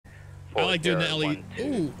I like doing the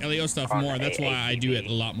LEO stuff more. That's why I do it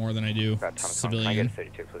a lot more than I do civilian.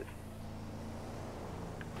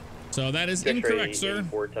 So that is incorrect, sir.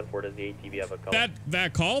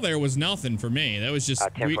 That call there was nothing for me. That was just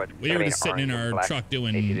we were just sitting in our truck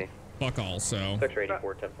doing fuck all. So. Sector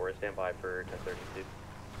 84, 10-4, stand by for 1032.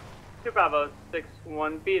 2 Bravo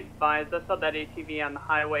 61. Be advised, I saw that ATV on the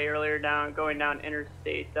highway earlier going down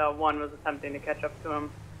interstate. One was attempting to catch up to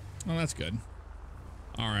him. Oh, that's good.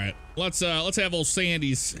 All right, let's have old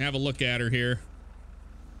Sandy's have a look at her here.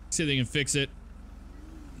 See if they can fix it.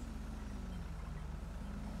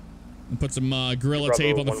 And put some Gorilla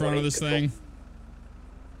tape on the front of this thing.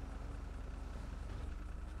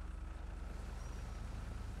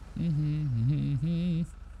 Mm-hmm.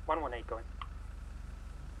 118 going.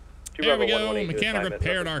 There we go. Mechanic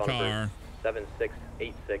repaired our car.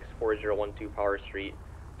 7686 4012 Power Street.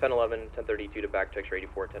 1011, 1032 to back check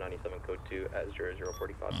 84, 1097 code 2 at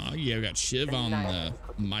 0045. Oh yeah, we got Shiv on the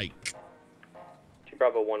mic. 2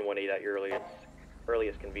 Bravo 118 at your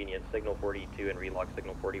earliest convenience. Signal 42 and relock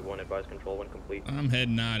signal 41. Advise control when complete. I'm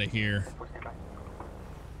heading out of here.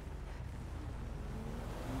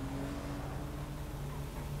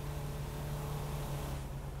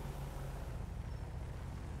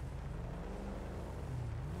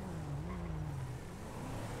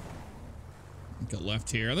 Go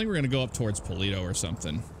left here. I think we're gonna go up towards Polito or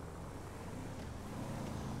something.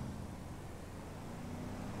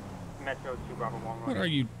 Metro 2 Bravo 1. What are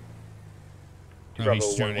you? Oh,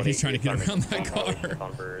 he's trying to get around that car.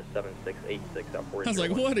 I was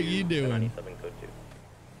like, what are you doing? 97 code 2.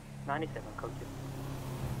 97 code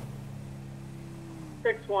 2.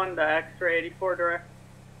 61 to X-ray 84 direct.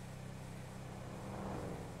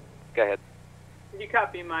 Go ahead. Did you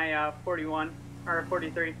copy my 41 or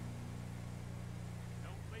 43?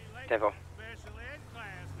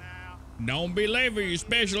 Don't be late for your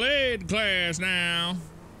special ed class now.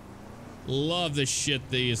 Love the shit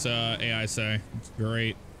these AI say. It's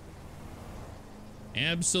great.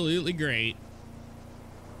 Absolutely great.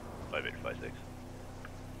 5856.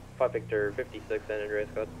 5 Victor 56 San Andreas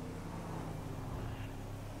code.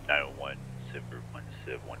 901 Civ Group 1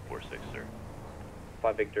 Civ 146, sir.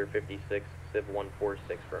 5 Victor 56 Civ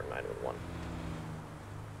 146 for 911.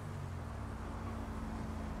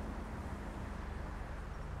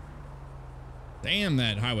 Damn,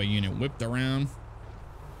 that highway unit whipped around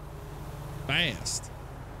fast.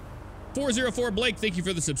 404 Blake, thank you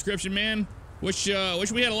for the subscription, man. Wish we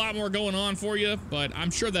had a lot more going on for you, but I'm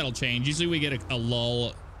sure that'll change. Usually we get a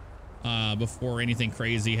lull before anything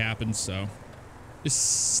crazy happens, so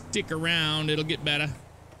just stick around. It'll get better.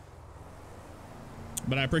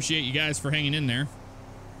 But I appreciate you guys for hanging in there.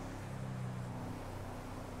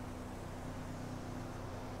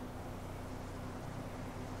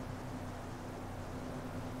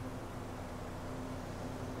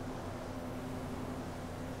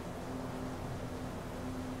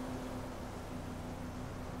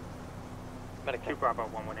 Two Bravo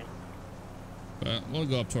 118. But we'll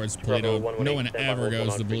go up towards Polito. No one ever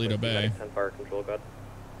goes to Polito Bay. 10 fire control, God.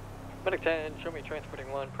 Medic 10, show me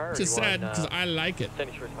transporting line priority. It's just sad because I like it.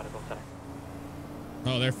 Sandy Shores Medical Center.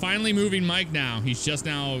 Oh, they're finally moving Mike now. He's just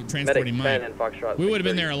now transporting Mike. We would have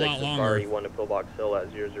been there a lot longer. 1 to Pillbox Hill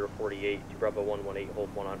at 0048. 2 Bravo 118,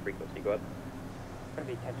 hold 1 on frequency, go ahead. Gonna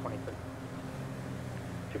be 1023.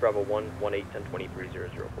 2 Bravo 118, 1023,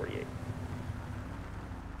 0048.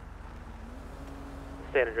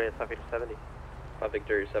 San Andreas 5 Victor 70. 5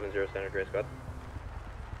 Victor 70 San Andreas, go ahead.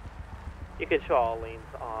 You can show all lanes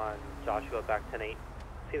on Joshua back 10-8.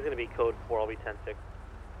 Seems gonna be code 4, I'll be 10-6.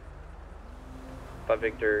 5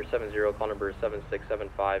 Victor 70, call number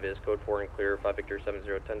 7675 is code 4 and clear. 5 Victor 70,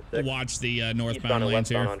 10-6. We'll watch the northbound Eastbound and lanes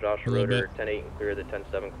here westbound on Joshua a little Road bit. 10-8 and clear the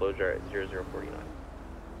 10-7 closure at 0049.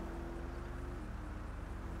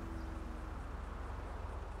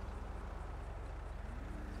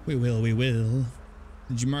 We will, we will.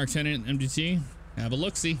 Did you mark tenant MDT? Have a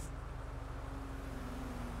look-see.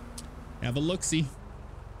 Have a look-see.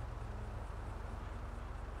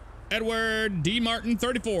 Edward D. Martin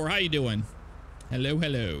 34, how you doing? Hello,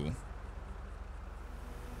 hello.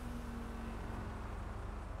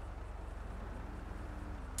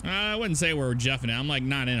 I wouldn't say we're jeffing it. I'm like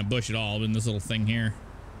not in a bush at all in this little thing here.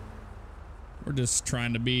 We're just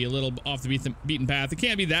trying to be a little off the beaten path. It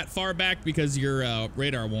can't be that far back because your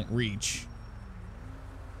radar won't reach.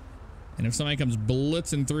 And if somebody comes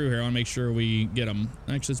blitzing through here, I want to make sure we get them.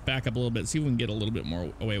 Actually, let's back up a little bit, see if we can get a little bit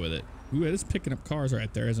more away with it. Ooh, it is picking up cars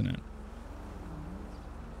right there, isn't it?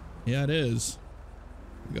 Yeah, it is.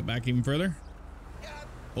 We go back even further.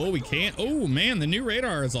 Oh, we can't. Oh, man, the new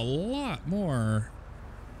radar is a lot more.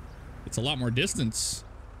 It's a lot more distance.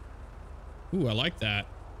 Ooh, I like that.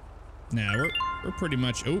 Nah, we're pretty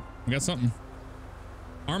much. Oh, we got something.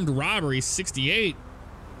 Armed robbery, 68.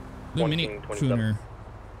 The Mini Cooper.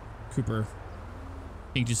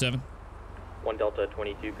 King 27. 1 Delta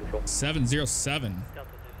 22 control. 707. Delta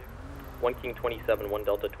 1 King 27, 1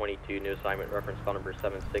 Delta 22, new assignment, reference call number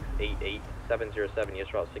 7688, 707,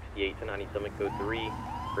 yes, route 68 to 97, code 3,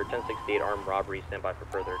 for 1068 armed robbery, stand by for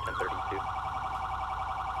further 1032.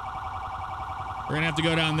 We're gonna have to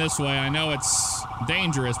go down this way. I know it's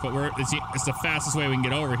dangerous, but it's the fastest way we can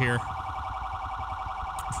get over here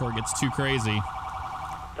before it gets too crazy.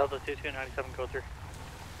 Delta 22, 97, code 3.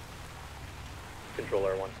 Control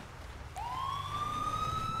Air 1.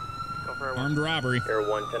 Go for Air 1. Armed robbery. Air 1,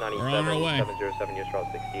 1097, We're on our way. 707, yes,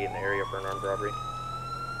 route 68 in the area for an armed robbery.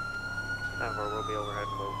 Stand by, we'll be overhead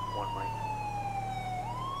in move 1 mic.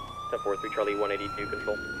 1043 Charlie 182,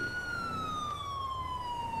 control.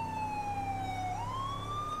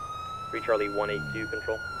 3 Charlie 182,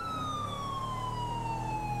 control.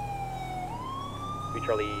 3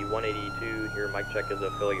 Charlie 182, your mic check is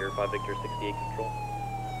a failure, 5 Victor 68, control.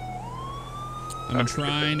 I'm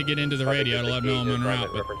trying to get into the radio to let them know I'm en route.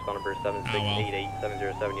 But, reference call number 7688,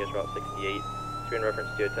 707, yes, route 68. Screen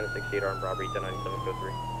reference to a 1068 armed robbery, 1097, code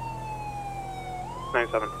 3.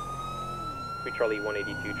 97. 3 Charlie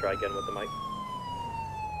 182, try again with the mic.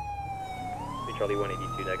 3 Charlie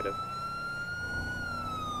 182, negative.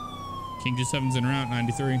 King 27's en route,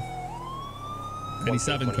 93.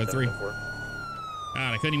 97, code 3.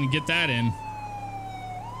 God, I couldn't even get that in.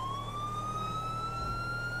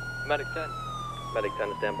 Medic 10. Medic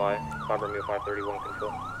 10 stand by. 5 Romeo 531,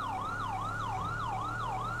 control.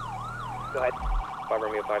 Go ahead. 5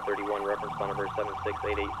 Romeo 531, reference call number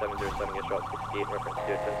 7688, 707, yes, route 68, reference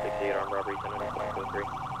to a 1068 armed robbery, 1097, code 3.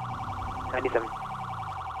 97.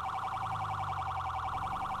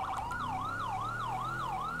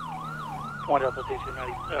 One Delta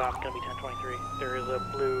 2290, gonna be 1023. There is a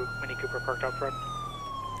blue Mini Cooper parked out front.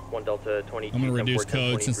 1 Delta 22. I'm gonna reduce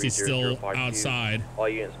code since he's still outside. All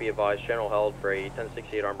units be advised, general held for a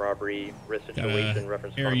 1068 armed robbery, risk Got a situation,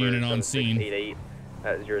 reference air number unit on scene. 7688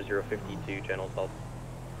 at 0052, channels held.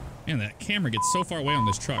 Man, that camera gets so far away on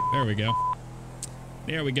this truck. There we go.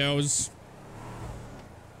 There we goes.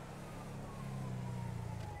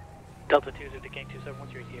 Delta 2 to King 27,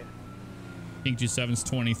 what's your ETA? King 27's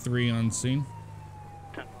 23 on scene.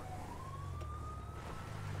 10 more.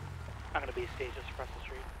 I'm gonna be staged just across the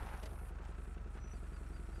street.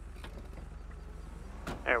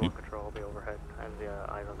 Air 1 control will be overhead. I have the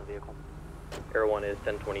eyes on the vehicle. Air 1 is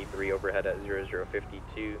 1023 overhead at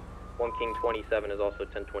 0052. 1 King 27 is also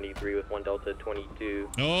 1023 with 1 Delta 22.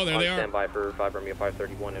 Oh, there they are. Stand by for 5 Romeo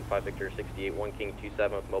 531 and 5 Victor 68. 1 King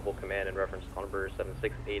 27 with mobile command and reference call number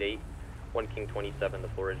 7688. 1 King 27, the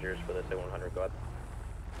floor is yours for this A100. Go ahead.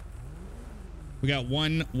 We got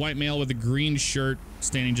one white male with a green shirt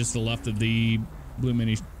standing just to the left of the blue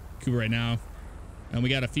Mini Cooper right now. And we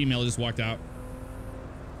got a female who just walked out.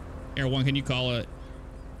 Air 1, can you call it?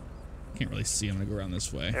 Can't really see. I'm gonna go around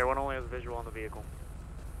this way. Air 1 only has visual on the vehicle.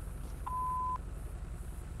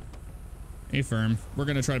 Hey, firm. We're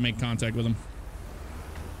gonna try to make contact with him.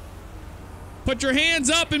 Put your hands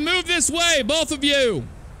up and move this way, both of you.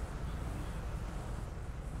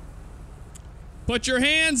 Put your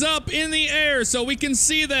hands up in the air so we can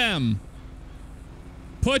see them.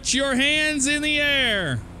 Put your hands in the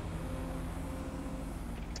air.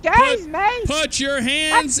 Excuse me. Put your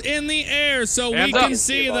hands in the air so we can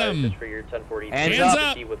see them. Hands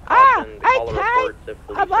up. Ah, okay.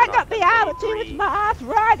 I might not be able to with my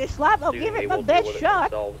arthritis level. Give it my best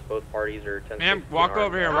shot. Ma'am, walk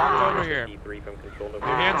over here. Walk over here. Your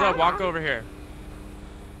hands up. Walk over here.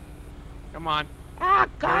 Come on. Ah,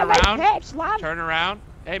 Turn God, around. Turn around.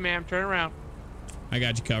 Hey, ma'am, turn around. I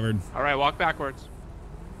got you covered. All right, walk backwards.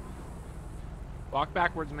 Walk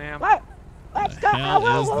backwards, ma'am. Let's go. I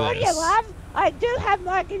will warn you, love. I do have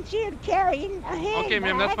my concealed carrying a handbag. Okay,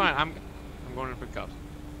 ma'am, that's fine. I'm going in for cuffs.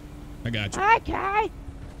 I got you. Okay.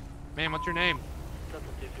 Ma'am, what's your name?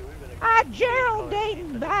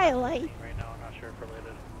 Geraldine Bailey. Right now, I'm not sure if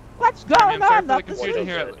related. What's going on the up confusion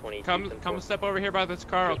here? here. Come step over here by this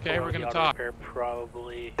car, okay? We're gonna talk.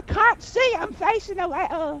 Probably. I can't see. I'm facing away.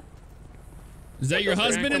 Is that your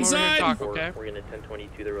husband inside? Talk, okay? We're gonna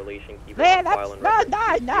 1022 the relation. Keep Man, no.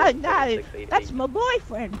 That's my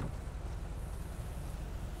boyfriend.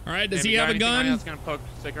 All right. Does Ma'am, he have a anything on gun? you that's gonna poke,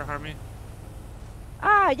 stick, or harm me?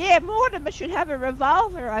 Yeah, Mortimer should have a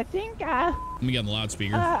revolver, I think. Let me get on the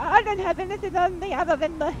loudspeaker. I don't have anything on me other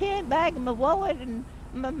than my handbag and my wallet and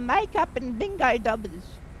my makeup and bingo doubles.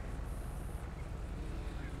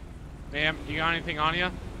 Ma'am, you got anything on you?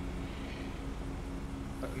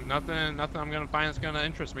 Nothing I'm gonna find that's gonna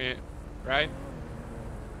interest me, right?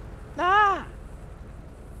 Nah.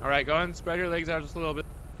 All right, go ahead and spread your legs out just a little bit.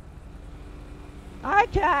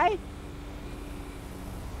 Okay.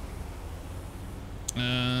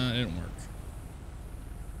 It didn't work.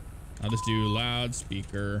 I'll just do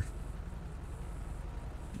loudspeaker.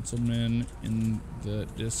 Gentlemen in the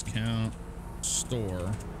discount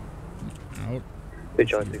store. Out. Hey,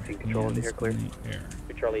 Charlie 16, control into here, clear. Air.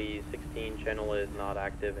 Hey, Charlie 16, channel is not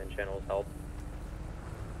active and channel is held.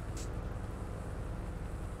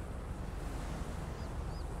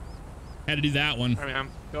 Had to do that one. All right, ma'am.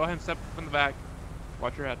 Go ahead and step in the back.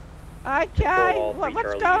 Watch your head. Okay.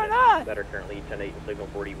 What's going on? That are currently 10-8 and signal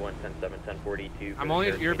 41, 10-7,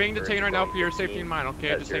 10-42. You're being detained right now for your safety in mind,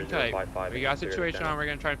 okay? Just hang tight. We got a situation on, we're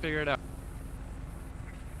gonna try and figure it out.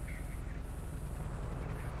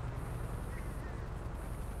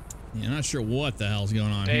 Yeah, not sure what the hell's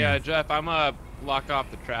going on here. Hey, Jeff, I'm gonna lock off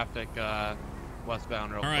the traffic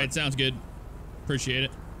westbound real quick. All right, sounds good. Appreciate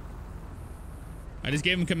it. I just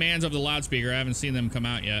gave him commands over the loudspeaker. I haven't seen them come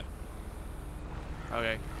out yet.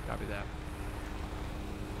 Okay, copy that.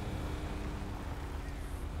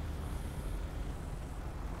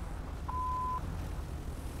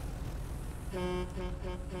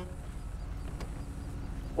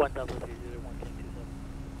 One double 201 27.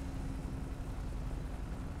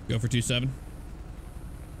 Go for 27.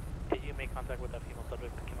 Did you make contact with that female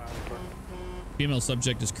subject that came out of the door? Female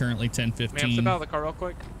subject is currently 1015. Ma'am, step out of the car real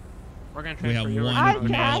quick. We're gonna we have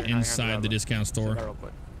one male inside the discount store.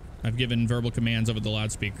 I've given verbal commands over the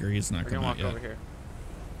loudspeaker. He's not coming out yet. Over here.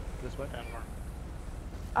 This way?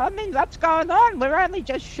 I mean, what's going on? We're only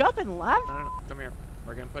just shopping, love. No. Come here.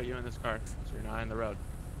 We're gonna put you in this car, so you're not in the road.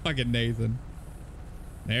 Fucking Nathan.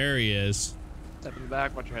 There he is. Step in the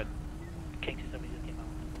back. Watch your head. King 270 just came out.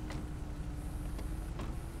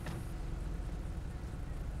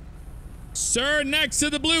 Sir, next to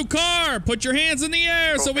the blue car. Put your hands in the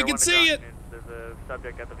air so we can see it. There's a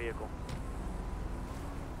subject at the vehicle.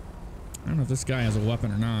 I don't know if this guy has a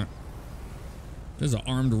weapon or not. There's an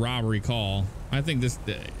armed robbery call. I think this...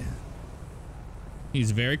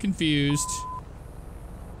 he's very confused.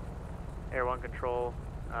 Air 1 control.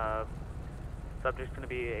 Subject's going to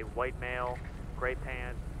be a white male, gray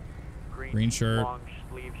pants, green shirt, long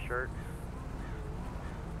sleeve shirt.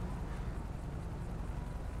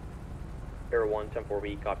 Air 1,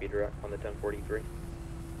 10-4, copy direct on the 1043.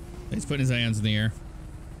 He's putting his hands in the air.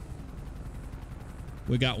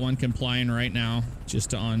 We got one complying right now,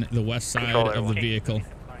 just on the west side of the vehicle.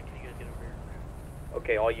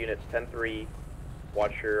 Okay, all units, 10-3.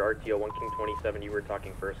 Watch your RTO, 1 King 27. You were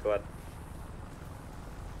talking first. Go ahead.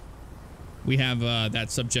 We have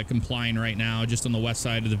that subject complying right now, just on the west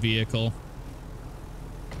side of the vehicle.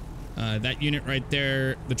 That unit right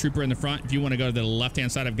there, the trooper in the front, if you want to go to the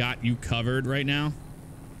left-hand side, I've got you covered right now.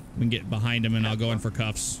 We can get behind him, and I'll go in for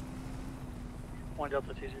cuffs. 1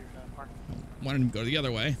 Delta 20, Mark. Wanted him to go the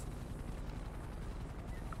other way.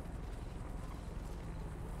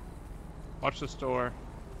 Watch the store.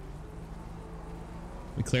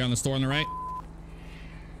 We clear on the store on the right?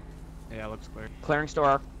 Yeah, looks clear. Clearing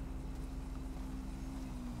store.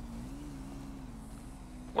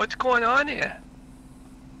 What's going on here?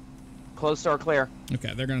 Close store clear.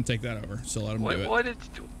 Okay, they're going to take that over, so let them do it.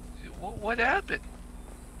 What happened?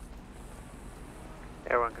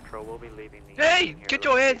 Air 1 control, we'll be leaving the... Hey, get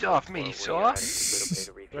your hands off me, sir.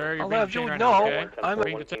 I'll have you know, I'm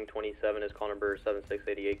a... 1 King 27 is call number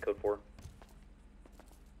 7688, code 4.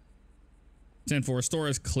 10-4, store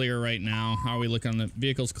is clear right now. How are we looking on the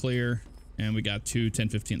vehicle's clear? And we got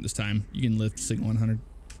 10-15 at this time. You can lift signal 100.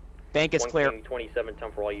 Bank is clear. 1 King 27,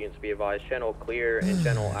 10 for all units be advised. Channel clear and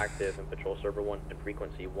channel active and patrol server 1 and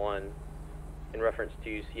frequency 1. In reference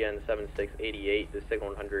to CN 7688, the signal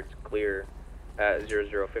 100 is clear at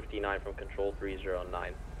 0059 from control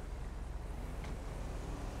 309.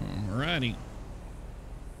 Alrighty.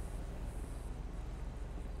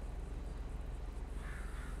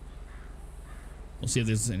 We'll see if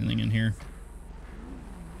there's anything in here.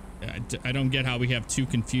 I don't get how we have 2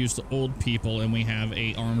 confused old people and we have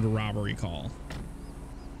a armed robbery call.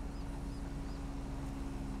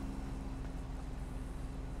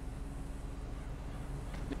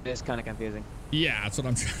 It is kind of confusing. Yeah, that's what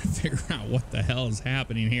I'm trying to figure out. What the hell is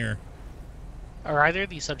happening here? Are either of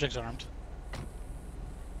these subjects armed?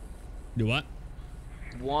 Do what?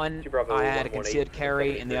 One had a concealed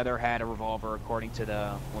carry and the other had a revolver, according to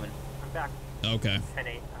the woman. I'm back. Okay.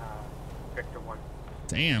 10-8, Victor 1.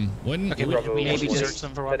 Damn. Wouldn't okay, we maybe just search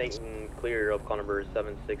them for weapons. Clear of call number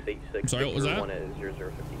 7686. I'm sorry, what was that? 1 at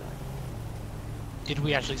 0059. Did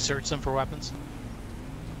we actually search them for weapons?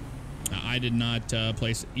 I did not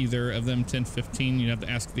place either of them 10-15. You'd have to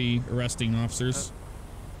ask the arresting officers.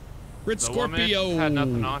 Red The Scorpio woman had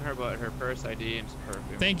nothing on her but her purse ID and some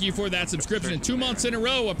perfume. Thank you for that subscription. 2 months in a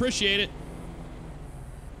row. Appreciate it.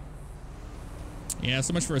 Yeah,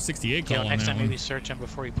 so much for a 68 call on next that time one. maybe search him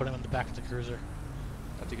before you put him in the back of the cruiser.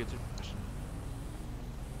 That's a good suggestion.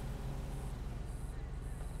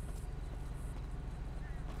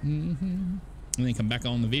 And then come back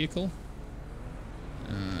on the vehicle.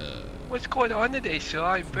 What's going on today, sir?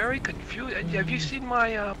 I'm very confused. Have you seen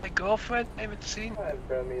my my girlfriend? I haven't seen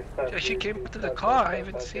her. She came to the car. I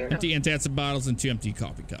haven't seen her. Empty antacid bottles and 2 empty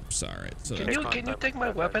coffee cups. All right. So Can you take my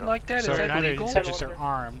weapon like that? So is that neither legal? subjects are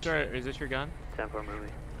armed. Sir, is this your gun? 10-4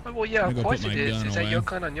 movie. Oh, well, yeah, I'm of gonna course put it my is. gun Is that away. your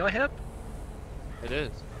gun on your hip? It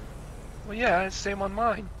is. Well, yeah, it's the same on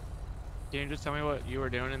mine. Can you just tell me what you were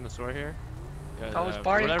doing in the store here? I was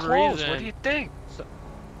buying clothes. What do you think?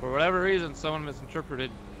 For whatever reason, someone misinterpreted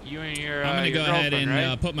you and your I'm going to your go ahead and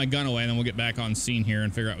right? put my gun away, and then we'll get back on scene here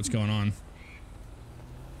and figure out what's going on.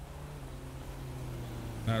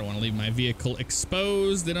 I don't want to leave my vehicle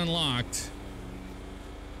exposed and unlocked.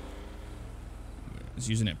 I was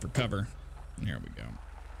using it for cover. There we go.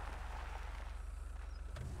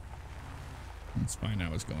 Let's find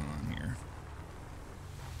out what's going on here.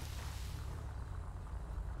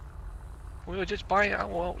 We were just buying.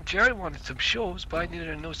 Well, Jerry wanted some shoes, but I needed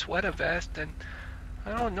a new sweater vest, and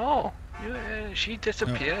I don't know. She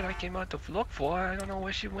disappeared. I came out to look for her. I don't know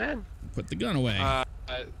where she went. Put the gun away.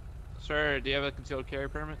 Sir, do you have a concealed carry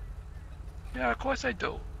permit? Yeah, of course I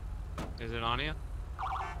do. Is it on you?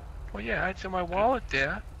 Well, yeah, it's in my wallet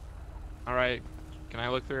there. All right. Can I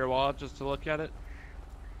look through your wallet just to look at it?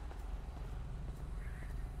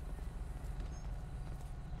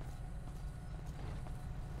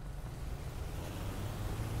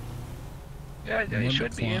 Yeah, it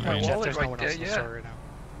should be in my wallet right there, yeah.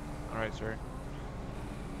 All right, sir.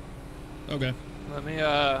 Okay. Let me,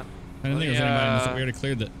 I didn't think there was anybody. We already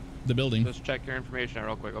cleared the building. Just check your information out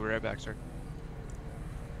real quick. I'll be right back, sir.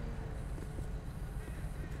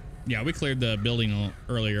 Yeah, we cleared the building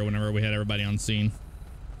earlier whenever we had everybody on scene.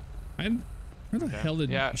 Where the hell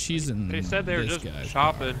did she's in? They said they were this just guy's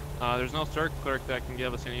shopping. There's no circ clerk that can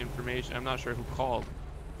give us any information. I'm not sure who called.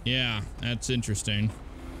 Yeah, that's interesting.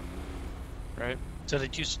 Right. So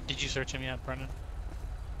did you search him yet, Brendan?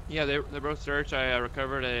 Yeah, they both searched. I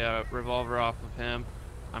recovered a revolver off of him.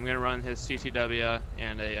 I'm gonna run his CCW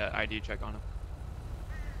and a ID check on him.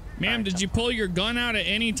 Ma'am, did you pull your gun out at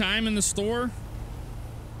any time in the store?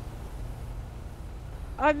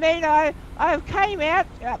 I mean, I came out,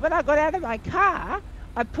 when I got out of my car,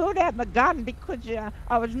 I pulled out my gun because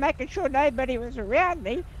I was making sure nobody was around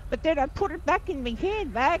me, but then I put it back in my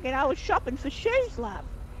handbag and I was shopping for shoes, love.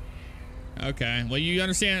 Okay, well, you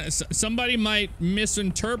understand, somebody might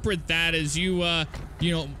misinterpret that as you,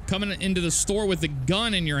 you know, coming into the store with a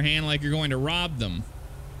gun in your hand like you're going to rob them.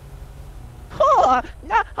 Oh,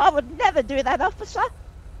 no, I would never do that, officer.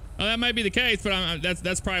 Well, that might be the case, but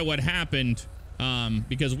that's probably what happened,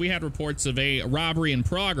 because we had reports of a robbery in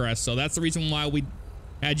progress, so that's the reason why we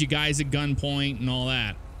had you guys at gunpoint and all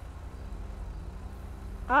that.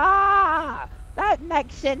 Ah, that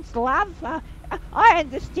makes sense, love. I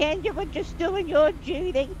understand you were just doing your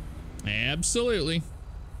duty. Absolutely.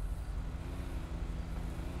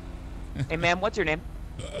 Hey, ma'am, what's your name?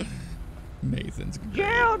 Nathan's great.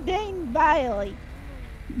 Geraldine Bailey.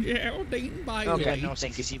 Geraldine Bailey. Okay, no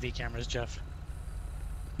CCTV cameras, Jeff.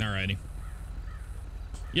 Alrighty.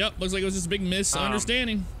 Yep, looks like it was just a big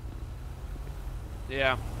misunderstanding.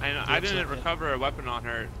 Yeah, and I didn't recover a weapon on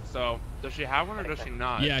her, so does she have one or does she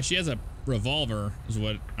not? Yeah, she has a revolver, is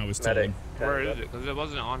what I was told. Where is it? Because it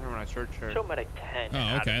wasn't on her when I searched her. Show medic 10.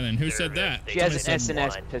 Oh, okay, then who said that? She has an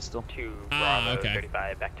S&S pistol. Okay.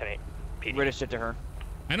 35, back 10 PD. Registered to her.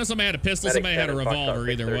 I know somebody had a pistol, somebody had a revolver,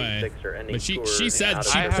 either way. But she said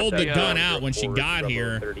she pulled the gun out when she got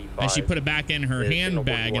here, and she put it back in her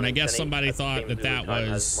handbag, and I guess somebody thought that that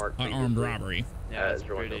was an armed robbery. Yeah, that's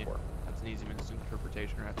pretty. That's an easy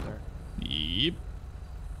misinterpretation right there. Yep.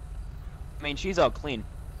 I mean, she's all clean.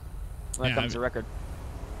 When that comes to record.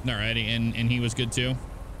 Alrighty, and he was good too?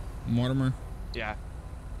 Mortimer? Yeah.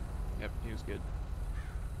 Yep, he was good.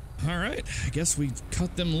 Alright, I guess we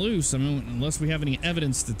cut them loose. I mean, unless we have any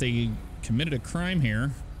evidence that they committed a crime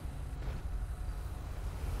here.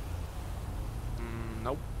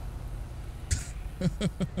 Nope.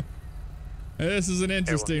 This is an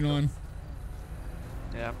interesting one.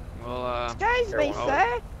 Yeah, well, Excuse me,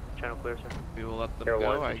 sir. Channel clear, sir. We will let them Air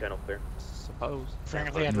go, 1, I channel clear. suppose.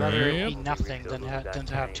 Frankly, I'd rather it be nothing than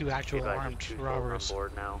to have two actual armed robbers.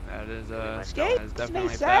 That is Excuse definitely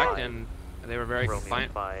me, a sir. fact, and They were very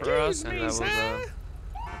compliant for us, and that was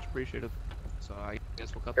much appreciated. So I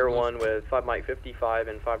guess we'll cut Air them loose. 1 with 5 Mike 55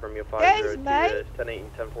 and 5 Romeo 50 Yes, to mate. 10-8 and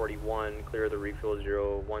 1041. Clear the refuel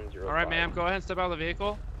 010. All right, ma'am, go ahead and step out of the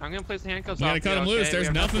vehicle. I'm gonna place the handcuffs You off gotta cut them okay? loose.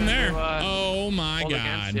 There's nothing there. Oh my hold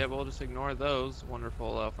against God. you. We'll just ignore those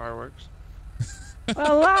wonderful fireworks.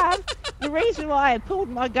 Well, love, the reason why I pulled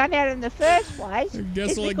my gun out in the first place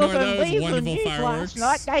Guess is we'll because ignore on those Legal wonderful News fireworks.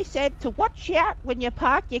 last night they said to watch out when you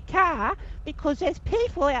park your car because there's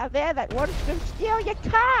people out there that want to steal your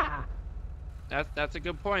car. That's a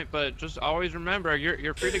good point, but just always remember,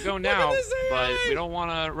 you're free to go now, but we don't want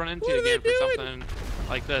to run into you again for something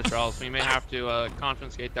like this, or else we may have to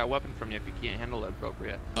confiscate that weapon from you if you can't handle it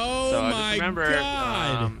appropriate. Oh so my just remember,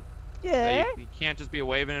 God. Yeah. you can't just be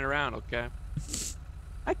waving it around, okay?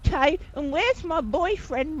 Okay, and where's my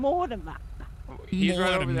boyfriend Mortimer? He's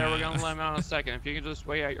right over there. We're gonna let him out in a second. If you can just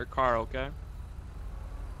wait at your car, okay?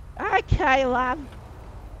 Okay, love.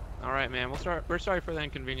 All right, man. We're sorry for the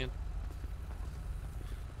inconvenience.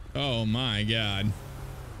 Oh my God.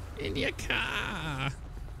 In your car.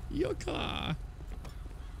 Your car.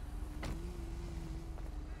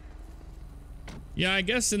 Yeah, I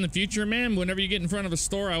guess in the future, man, whenever you get in front of a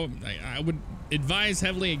store, I would advise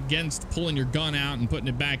heavily against pulling your gun out and putting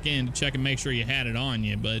it back in to check and make sure you had it on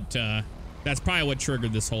you. But that's probably what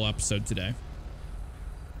triggered this whole episode today.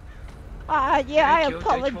 Yeah, I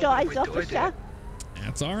apologize, officer.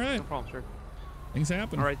 That's all right. No problem, sir. Things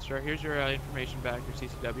happen. All right, sir. Here's your information back, your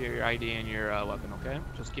CCW, your ID, and your weapon, okay?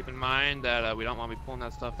 Just keep in mind that we don't want to be pulling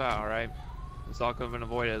that stuff out, all right? This all could have been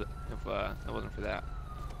avoided if it wasn't for that.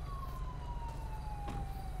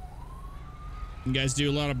 You guys do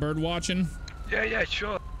a lot of bird watching? Yeah,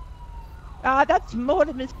 sure. That's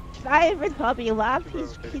Mortimer's favorite hobby, love.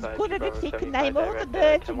 He's good at it. He can name all the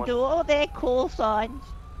birds and do all their call signs.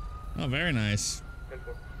 Oh, very nice.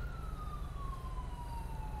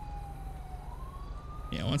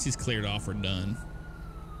 Yeah, once he's cleared off, we're done.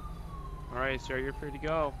 All right, sir, you're free to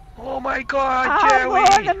go. Oh my God, Joey!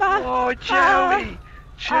 Mortimer. Oh, Joey!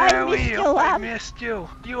 Joey, I I missed you.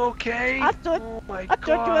 You okay? I thought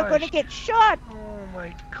you were going to get shot. Oh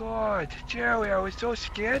my God, Joey, I was so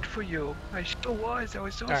scared for you. I sure was. I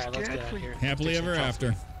was so scared for you. Happily ever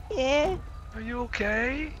after. Yeah. Are you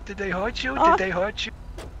okay? Did they hurt you? Oh. Did they hurt you?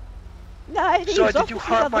 No, So did you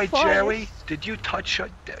hurt my Jerry? Did you touch her?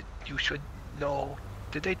 You should know.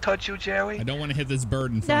 Did they touch you, Jerry? I don't want to hit this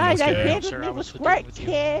bird in No, front of they this guy. handled me with great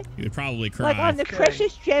care. He would probably cry. Like I'm the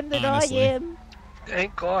precious gem that Honestly. I am.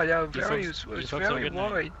 Thank God, I was very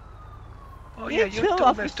worried. Oh yeah, you too,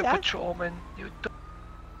 Mr. Patrolman. You too.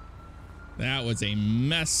 That was a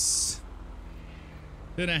mess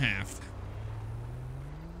and a half.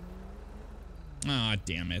 Aw,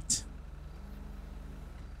 damn it.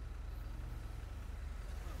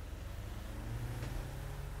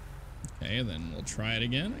 Okay, then we'll try it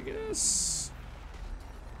again, I guess.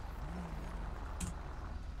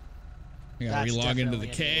 I gotta relog into the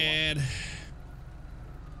CAD.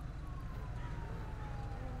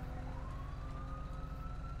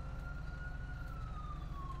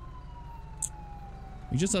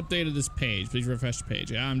 We just updated this page. Please refresh the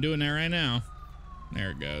page. Yeah, I'm doing that right now.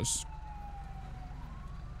 There it goes.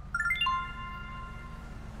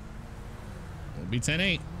 We'll be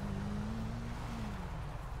 10-8.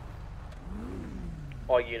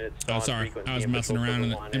 All units. Oh, sorry. I was messing around in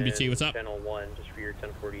the MBT. What's up? Channel 1, just for your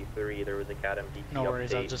 1043, there was a CAD MDT No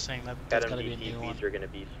worries, update. I was just saying that that's CAD gotta be a MDT new one. feeds are going to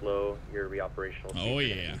be slow. Your reoperational speeds Oh, are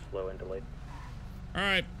yeah. gonna be slow and delayed. All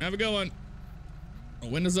right. Have a good one.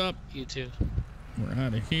 Windows up. You too. We're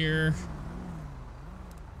out of here.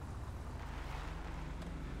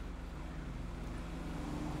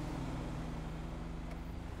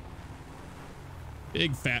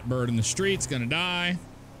 Big fat bird in the street's gonna die.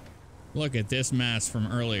 Look at this mess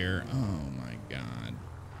from earlier. Oh my God.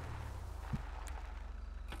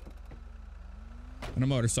 And a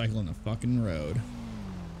motorcycle in the fucking road.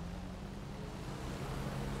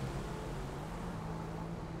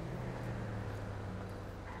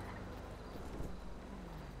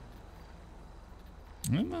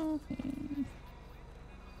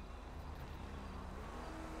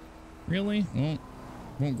 Really?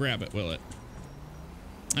 Won't grab it, will it?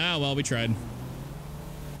 Ah, well, we tried.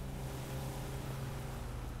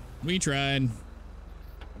 We tried.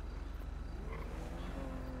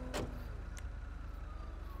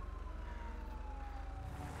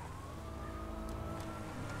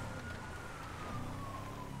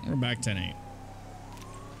 We're back 10-8.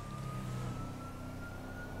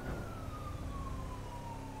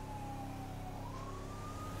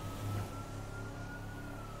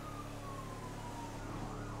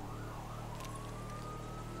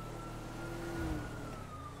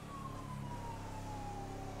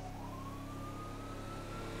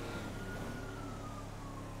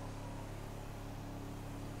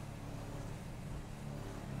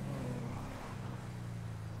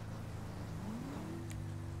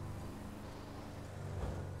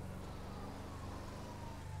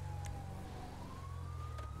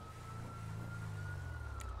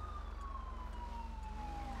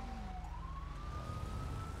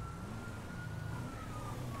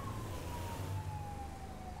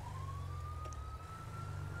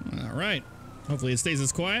 All right. Hopefully it stays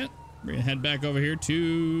as quiet. We're gonna head back over here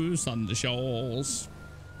to Thunder Shoals.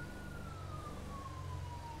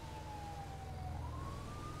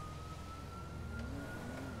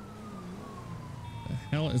 The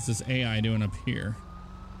hell is this AI doing up here?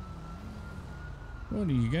 What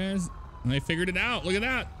are you guys? They figured it out. Look at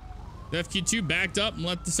that. The FQ2 backed up and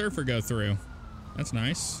let the surfer go through. That's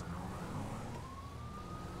nice.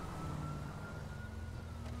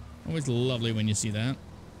 Always lovely when you see that.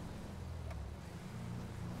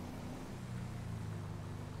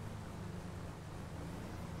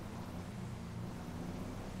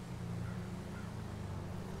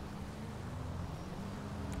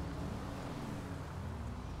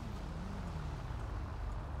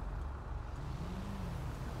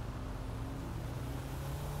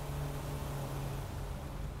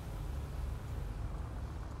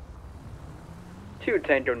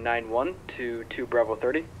 Tango 9-1 to 2 Bravo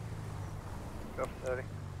 30. Go for 30.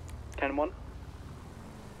 10-1.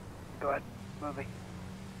 Go ahead. Moving.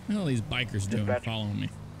 What are all these bikers doing following me?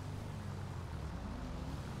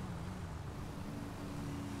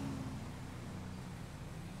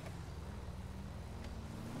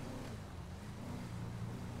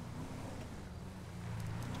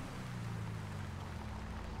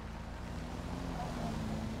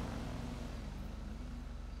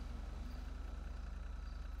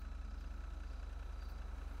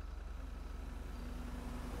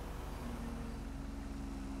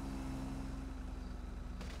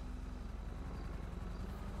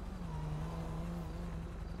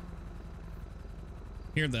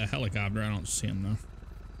 Hear the helicopter. I don't see him though.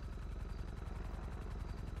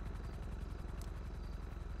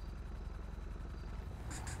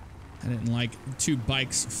 I didn't like 2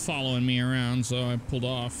 bikes following me around, so I pulled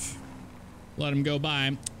off. Let him go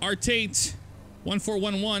by. Artate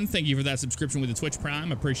 1411. Thank you for that subscription with the Twitch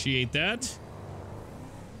Prime. Appreciate that.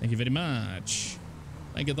 Thank you very much.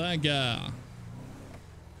 Thank you. Thank you.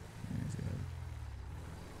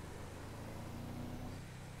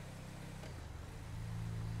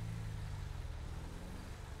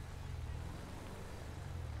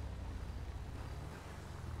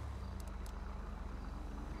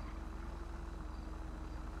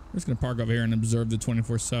 We're just gonna park over here and observe the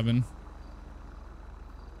 24/7.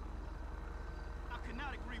 I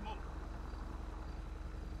cannot agree more.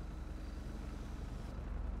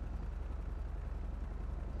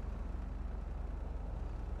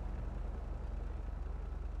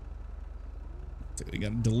 So we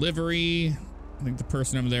got a delivery. I think the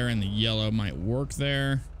person over there in the yellow might work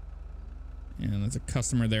there. And there's a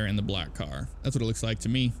customer there in the black car. That's what it looks like to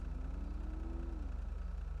me.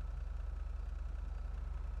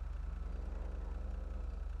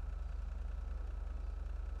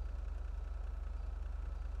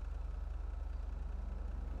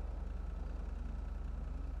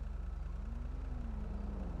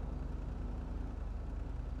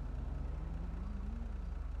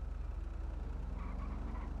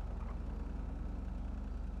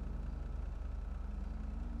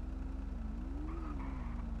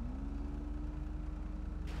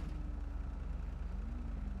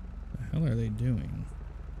 What the hell are they doing?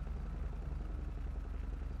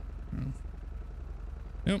 Oh.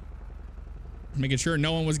 Nope. Making sure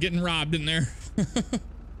no one was getting robbed in there.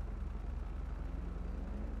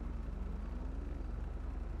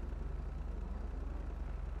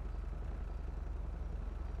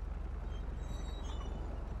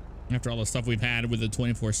 After all the stuff we've had with the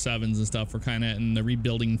 24/7s and stuff, we're kind of in the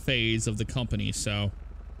rebuilding phase of the company, so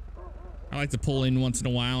I like to pull in once in a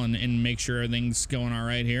while and make sure everything's going all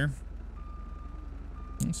right here.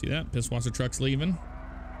 See that? Pisswasser truck's leaving.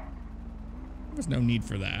 There's no need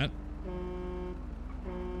for that.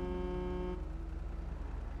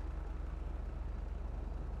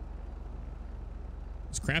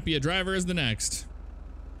 As crappy a driver as the next.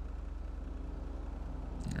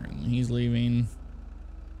 All right, he's leaving.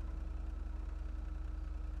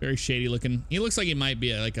 Very shady looking. He looks like he might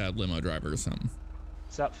be like a limo driver or something.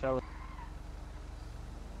 What's up, fella?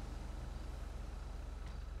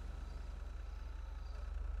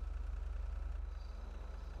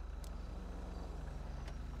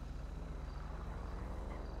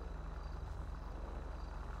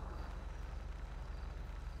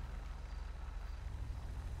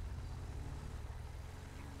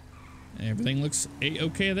 Everything looks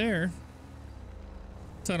a-okay there.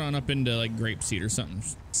 Let's head on up into like Grapeseed or something.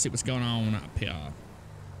 See what's going on up here.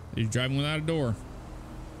 He's driving without a door.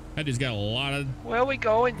 That dude's got a lot of Where are we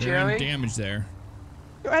going, Jerry? damage there.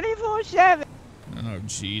 24/7. Oh,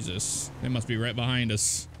 Jesus. They must be right behind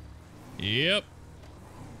us. Yep.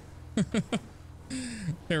 Here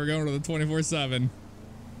we're going to the 24/7.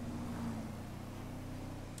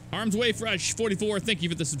 Arms Way Fresh 44, thank you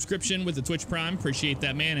for the subscription with the Twitch Prime. Appreciate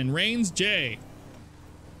that, man. And Reigns J,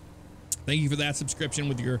 thank you for that subscription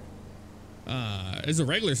with your it's a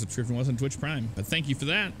regular subscription, wasn't Twitch Prime, but thank you for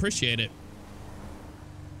that. Appreciate it.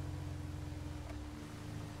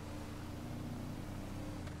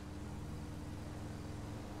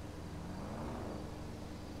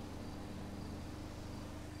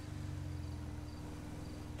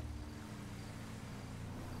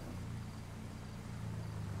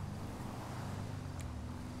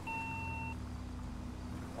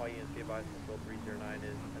 All units be advised, control 309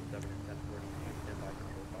 is 10-7 and 10-40. Stand by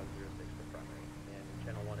control 506 for primary. And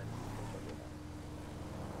channel 1 and control 1.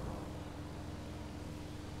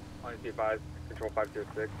 All units be advised, control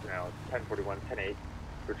 506, now 1041, 10-8.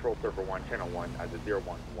 Control server 1, channel 1 as a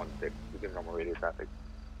 0116. Begin normal radio traffic.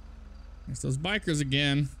 It's those bikers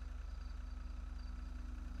again.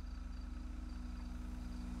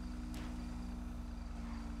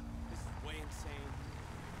 This is way insane.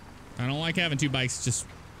 I don't like having two bikes just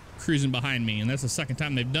cruising behind me, and that's the second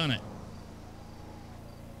time they've done it.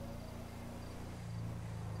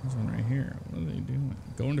 There's one right here. What are they doing?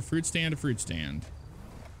 Going to fruit stand to fruit stand.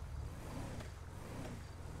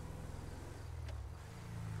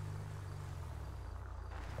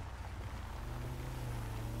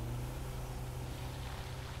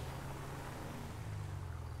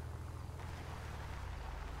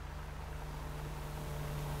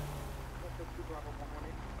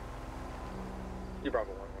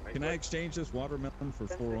 Bravo 118. Can I exchange this watermelon for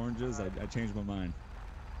 4 oranges? I changed my mind.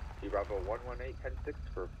 Bravo 118, 10-6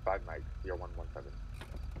 for 5 mics, 0117.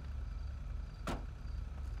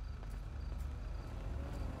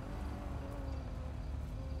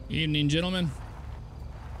 Evening, gentlemen.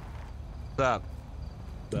 What's up?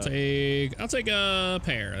 I'll take a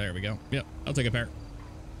pair. There we go. Yep, I'll take a pair.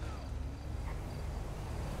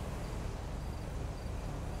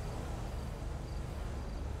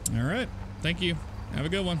 All right. Thank you. Have a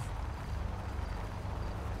good one.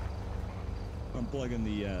 I'm plugging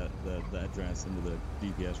the address into the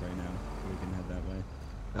GPS right now. We can head that way.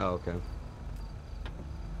 Oh, okay.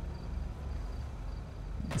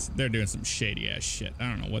 They're doing some shady ass shit. I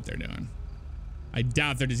don't know what they're doing. I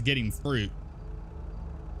doubt they're just getting fruit.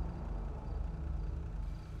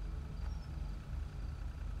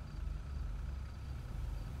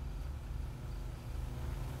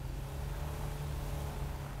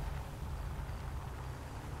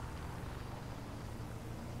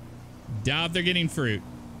 Doubt they're getting fruit.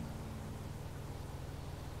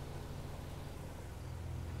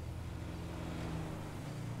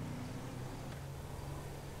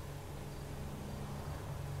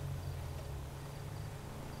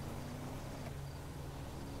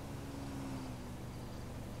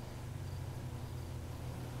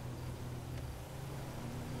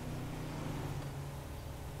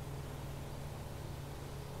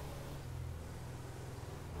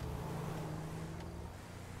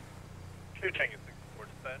 Tango 64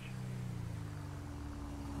 dispatch.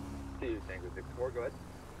 Tango 64, go ahead.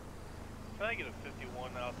 Can I get a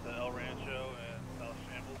 51 out to El Rancho and South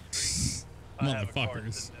Shambles Street? I have a car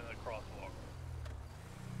Motherfuckers. sitting in a crosswalk.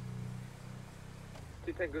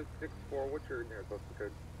 Tango 64, what's your nearest postal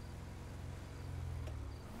code?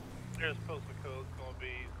 Nearest postal code is going to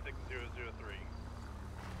be 6003.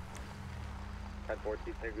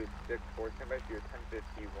 1014, Tango 64, stand by for your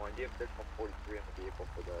 1051. Do you have 6143 on the vehicle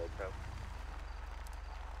for the tow?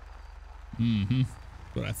 Mm-hmm.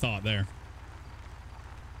 What I thought there.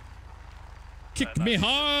 Kick me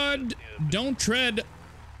hard. Don't tread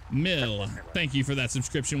mill. Thank you for that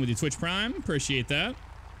subscription with your Twitch Prime. Appreciate that.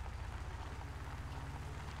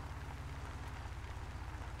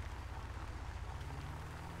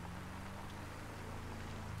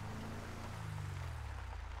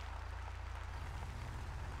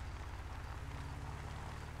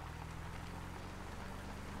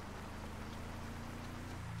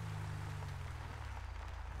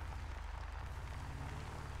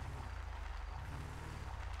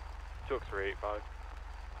 X-ray 85.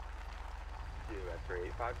 X-ray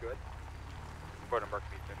 85, good. Report on Mark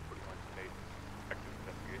Beach 41 today. Active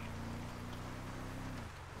investigation.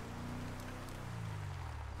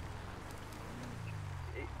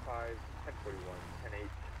 85, 1041, 10-8,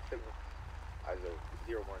 signal as a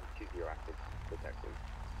 0120 active detective.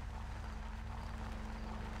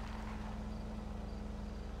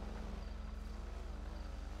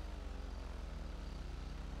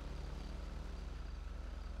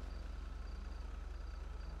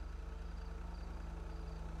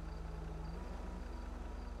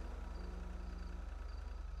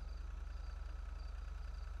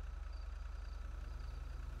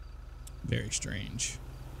 Very strange.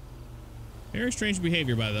 Very strange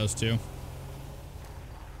behavior by those two.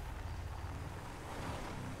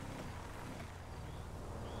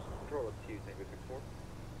 Control of 2, Tango 6-4.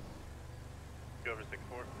 Go over 6-4.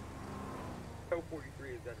 Tow 43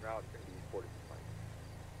 is en route, going to be 46 miles.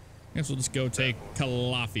 Guess we'll just go take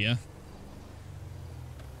Calafia.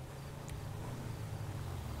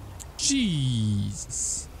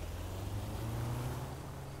 Jesus.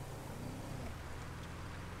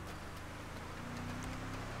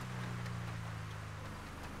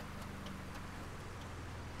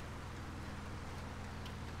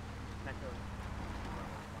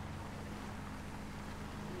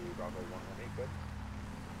 Bravo 118, good.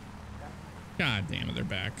 God damn it, they're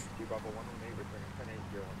back. Bravo 118, returning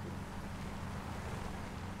 10-8, 0-1-2.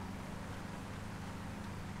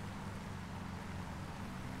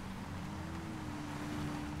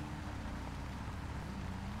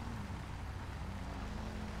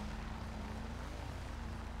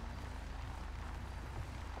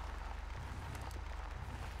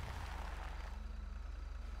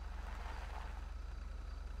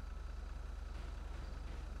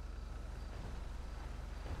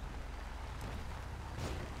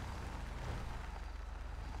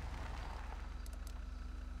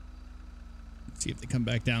 See if they come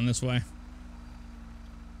back down this way.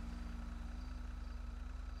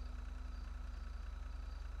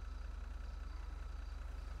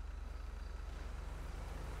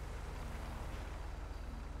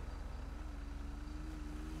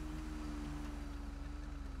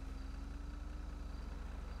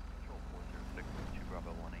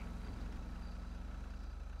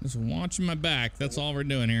 Just watching my back. That's all we're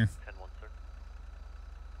doing here. 10-1,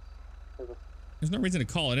 sir. There's no reason to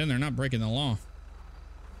call it in. They're not breaking the law.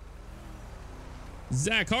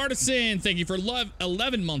 Zach Hardison, thank you for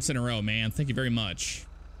 11 months in a row, man. Thank you very much.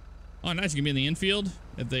 Oh, nice. You can be in the infield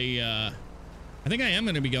at the, I think I am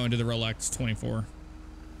going to be going to the Rolex 24.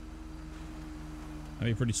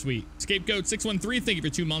 That'd be pretty sweet. Scapegoat 613, thank you for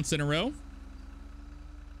 2 months in a row.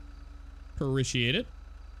 Appreciate it.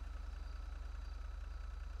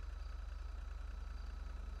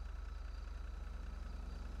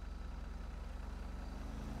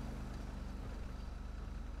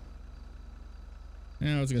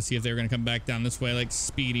 Yeah, I was gonna see if they were gonna come back down this way, like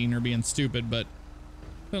speeding or being stupid, but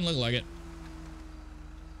doesn't look like it.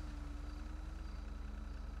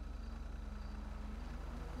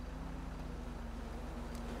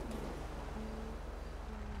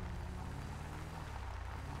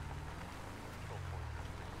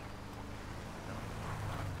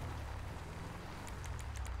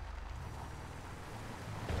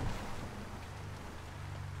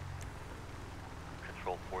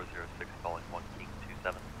 Control 406 calling 1 King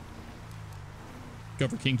 27. Go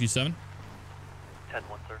for King 27. 10-1,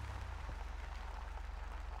 sir.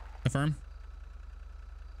 Affirm.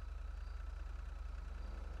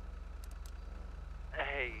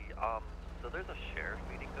 Hey, so there's a sheriff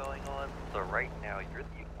meeting going on. So right now you're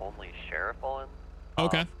the only sheriff on.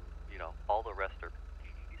 Okay. You know, all the rest are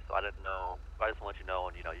PD. So I didn't know. I just want to let you know,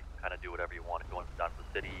 and you know, you can kind of do whatever you want if you want to go down to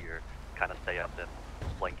the city or kind of stay up in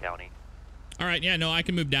Blaine County. All right. Yeah. No, I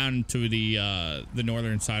can move down to the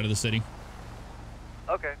northern side of the city.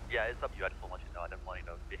 Okay. Yeah, it's up to you. I just want to let you know. I didn't want you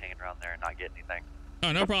to be hanging around there and not get anything.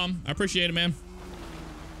 Oh, no problem. I appreciate it, man.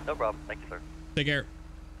 No problem. Thank you, sir. Take care.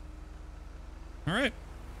 All right.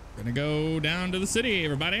 Gonna go down to the city,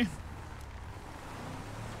 everybody. I'm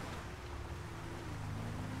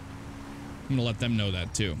gonna let them know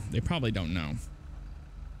that too. They probably don't know.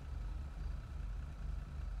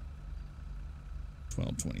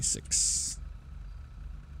 1226.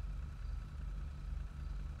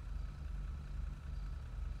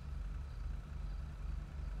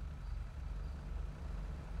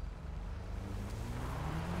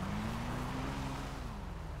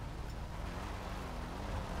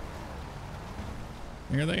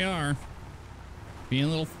 Here they are. Being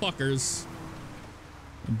little fuckers.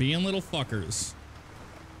 Being little fuckers.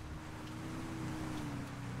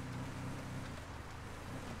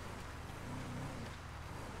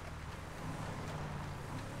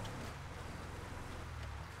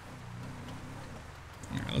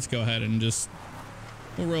 All right, let's go ahead and just...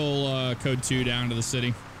 We'll roll code 2 down to the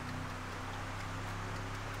city.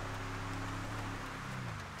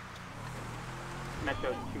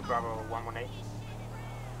 Metro 2 Bravo 118.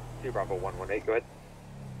 2 Bravo 118, go ahead.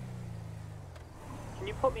 Can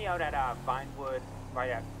you put me out at Vinewood,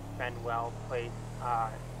 right at Benwell Place?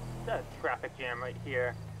 It's a traffic jam right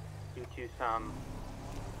here due to some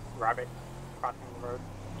rabbits crossing the road.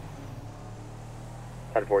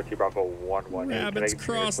 10-4, 2 Bravo 118. Rabbits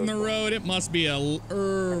crossing the road. It must be a...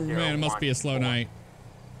 man, it must be a slow night.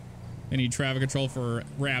 They need traffic control for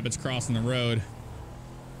rabbits crossing the road.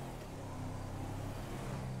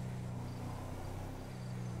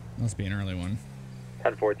 Must be an early one.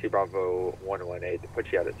 10-4, T Bravo 118 to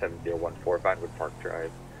put you out at 7014 Vinewood Park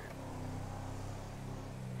Drive.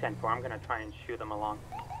 10-4, I'm gonna try and shoot them along.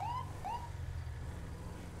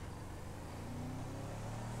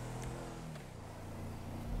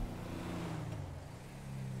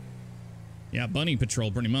 Yeah, bunny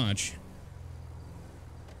patrol pretty much.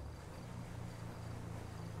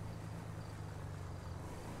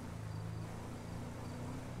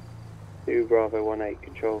 Bravo 18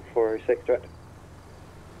 control 406 direct.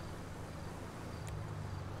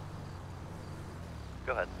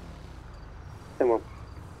 Go ahead. 10-1.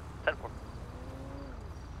 10-4.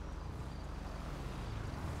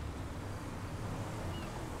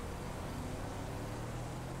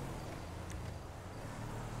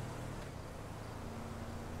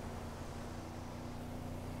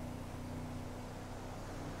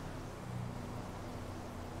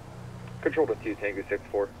 Control to 2 Tango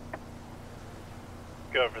 6-4.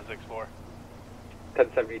 Go for 6-4.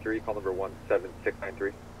 1073, call number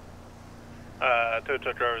 17693. Tow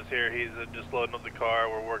truck driver's here. He's just loading up the car.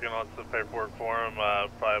 We're working on some paperwork for him.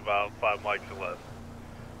 Probably about 5 mics or less.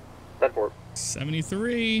 10-4.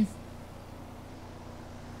 73.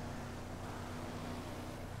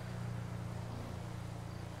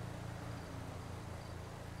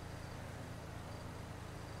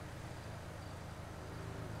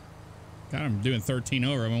 God, I'm doing 13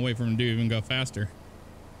 over. I'm gonna wait for him to even go faster.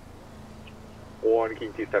 1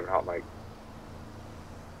 King 27 hot mic.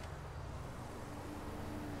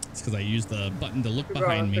 It's because I used the button to look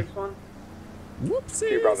behind me. 61. Whoopsies.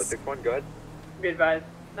 T Bravo 61, go ahead. Be advised.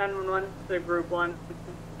 911 to Group 1,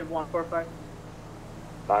 Civ 145.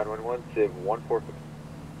 911, Civ 145.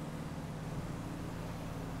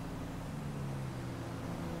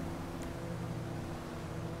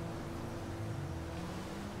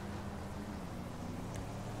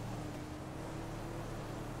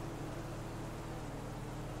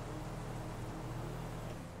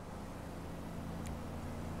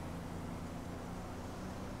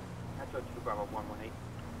 That's what 2 Bravo 118.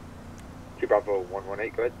 2 Bravo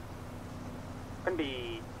 118, go ahead. Gonna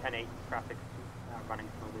be 10-8, traffic running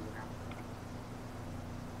smoothly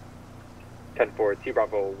now. 10-4, T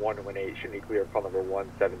Bravo 118, should be clear, call number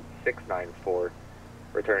 17694,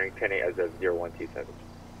 returning 10-8 as of 0127.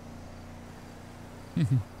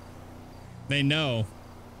 They know.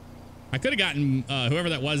 I could have gotten whoever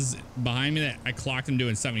that was behind me that I clocked him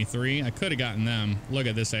doing 73. I could have gotten them. Look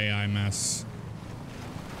at this AI mess.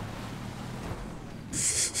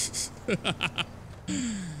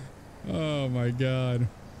 Oh my God.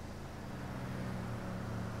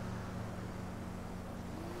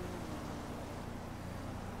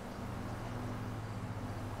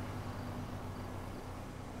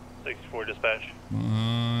 Dispatch. Come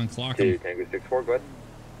on, clock him. Tango 64, go ahead.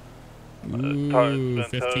 Ooh,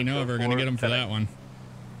 15 over. Gonna get him for that one.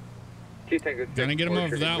 Tango Gonna get him over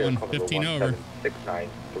for that one. 15 over.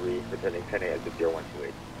 693, returning 10-8 as of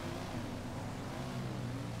 0128.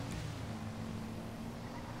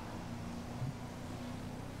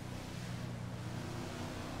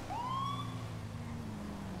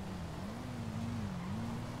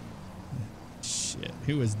 Shit,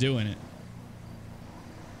 who was doing it?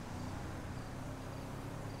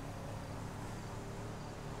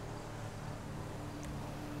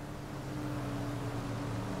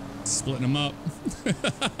 Splitting them up.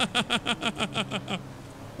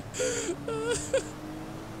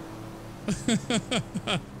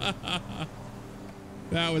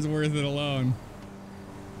 That was worth it alone.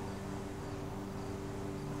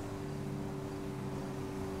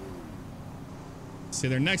 See,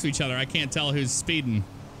 they're next to each other. I can't tell who's speeding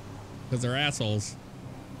because they're assholes.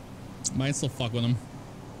 Might still fuck with them.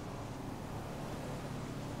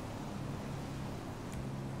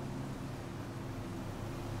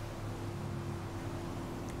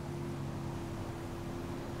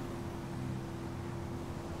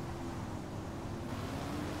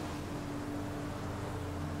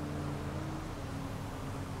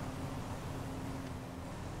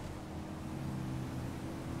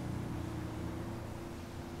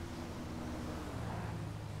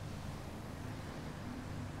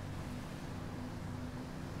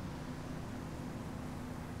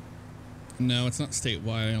 No, it's not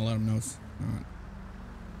statewide. I'm gonna let them know it's not.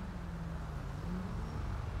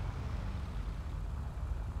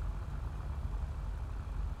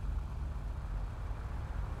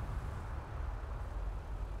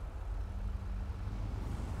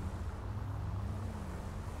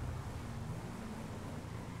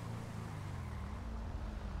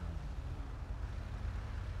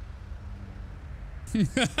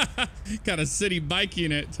 Got a city bike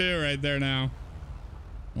unit too right there now.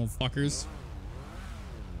 Little fuckers.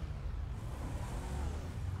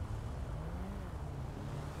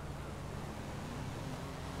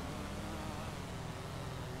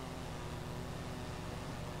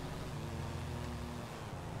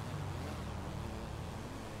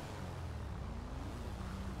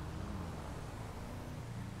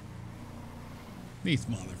 These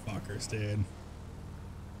motherfuckers, dude.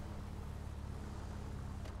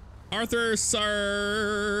 Arthur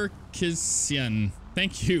Sarkisian.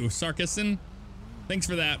 Thank you, Sarkisian. Thanks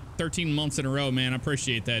for that 13 months in a row, man. I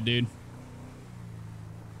appreciate that, dude.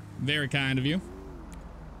 Very kind of you.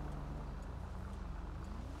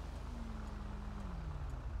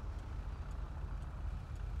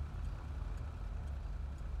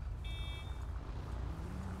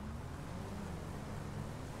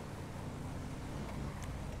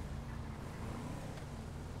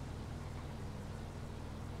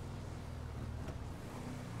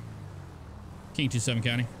 King 27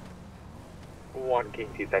 County. 1 King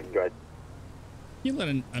 27, go ahead. You let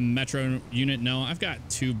a Metro unit know. I've got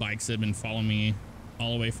 2 bikes that have been following me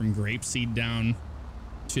all the way from Grapeseed down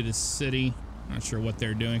to the city. Not sure what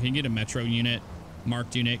they're doing. Can you get a Metro unit,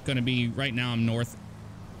 marked unit? Going to be, right now I'm north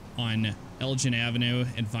on Elgin Avenue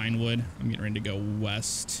and Vinewood. I'm getting ready to go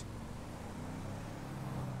west.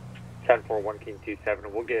 10-4, 1 King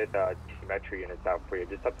 27. We'll get 2 Metro units out for you.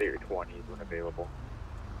 Just update your 20s when available.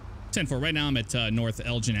 10-4. Right now I'm at North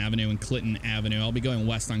Elgin Avenue and Clinton Avenue. I'll be going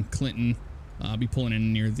west on Clinton. I'll be pulling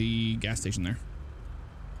in near the gas station there.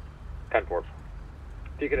 10-4.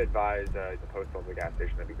 If you could advise the postal of the gas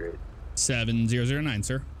station, that'd be great. 7009,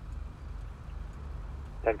 sir.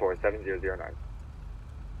 10-4, 7009.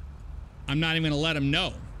 I'm not even going to let them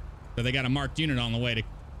know that they got a marked unit on the way to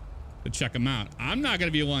check them out. I'm not going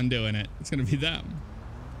to be the one doing it. It's going to be them.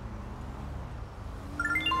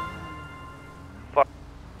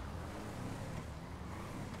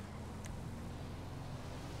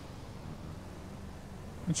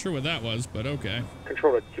 Not sure what that was, but okay.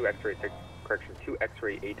 Control to 2 X-ray 6, correction, 2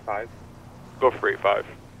 X-ray 85. Go for 85.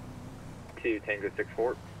 2 Tango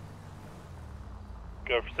 64.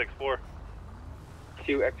 Go for 64.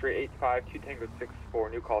 2 X-ray 85, 2 Tango 64,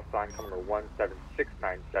 new call sign, call number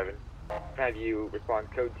 17697. Have you respond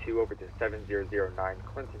code 2 over to 7009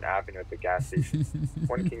 Clinton Avenue at the gas station.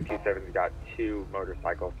 1 King 27's got 2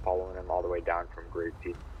 motorcycles following him all the way down from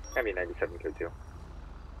Grapeseed. Have you -7 code 2.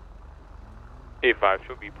 85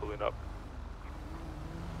 should be pulling up.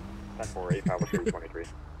 10-4, 85, what's your 23?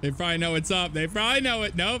 They probably know what's up. They probably know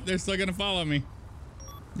it. Nope, they're still gonna follow me.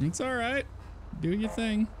 It's all right. Do your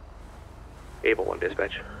thing. Able 1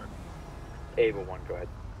 dispatch. Able 1, go ahead.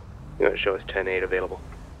 You want to show us 10-8 available?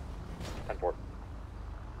 10-4.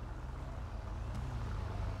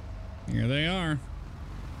 Here they are.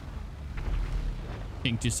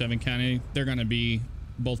 King 27 County. They're gonna be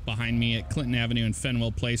both behind me at Clinton Avenue and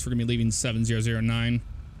Fenwell Place. We're gonna be leaving 7009,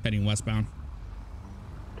 heading westbound.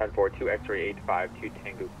 10-4, 2 X-ray 85, 2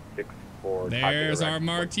 Tango 64. There's our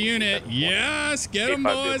marked unit. Yes, get them,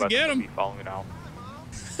 boys, get them. Following out.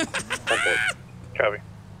 Copy.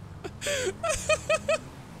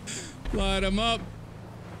 Light them up.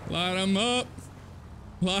 Light them up.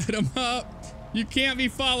 Light them up. You can't be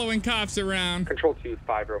following cops around. Control 2,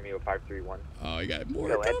 5 Romeo 531. Oh, you got more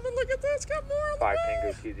coming. Look at this. Got more on the 5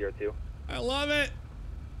 way. Tango 202. I love it.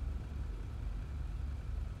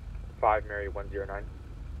 5 Mary 109.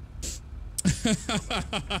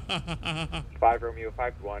 5 Romeo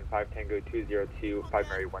 51, 5 Tango 202, 5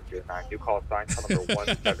 Mary 109. New call sign, call number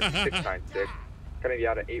 17696. Gonna be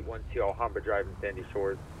out at 812 Alhambra Drive in Sandy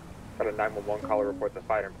Shores. Got a 911 caller reports a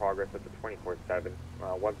fight in progress at the 24/7.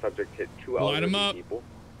 One subject hit 2 elderly people.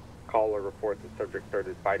 Caller reports the subject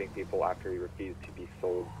started fighting people after he refused to be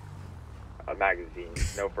sold a magazine.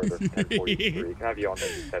 No further. 1043. Can I have you on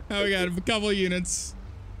the Oh, we got a couple of units.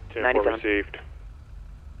 10-4 received.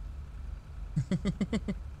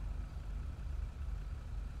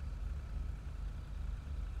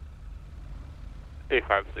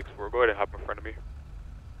 8564. Go ahead and hop in front of me.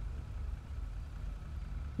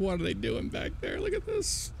 What are they doing back there? Look at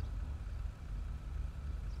this.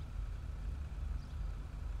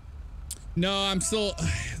 No, I'm still.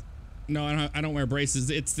 No, I don't wear braces.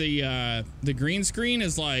 It's the green screen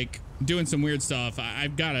is like doing some weird stuff.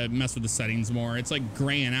 I've got to mess with the settings more. It's like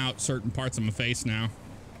graying out certain parts of my face now,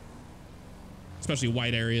 especially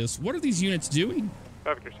white areas. What are these units doing?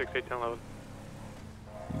 5 Victor 68 1011.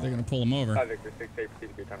 They're gonna pull them over. 5 Victor 68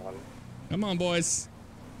 1011. Come on, boys.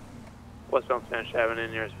 Westbound Spanish Avenue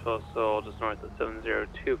near Postal, just north of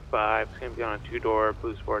 7025. It's going to be on a 2-door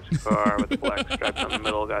blue sports car with a black stripe on the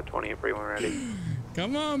middle. Got 20 and free when ready.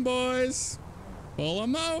 Come on, boys. Pull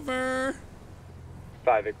them over.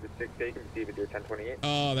 5 Victor 6, you can proceed with your 1028.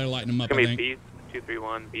 Oh, they're lighting them up, It's I gonna be think. Beast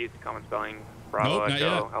 231, Beast, common spelling, Bravo Nope, not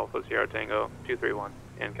Echo, yet. Alpha Sierra Tango 231.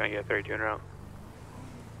 And can I get 32 en route?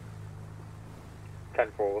 10-4,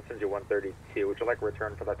 we'll send you 132. Would you like a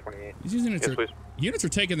return for that 28? These units are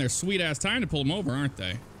taking their sweet-ass time to pull them over, aren't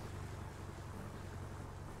they?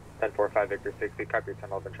 10-4, 5 Victor 60, copy your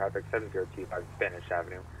 1011 traffic, 7025 Spanish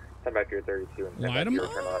Avenue. Send back your 32 and send Light back 'em your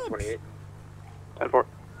return on that up. 28. 10-4.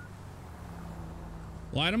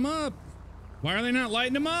 Light them up. Why are they not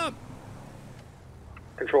lighting them up?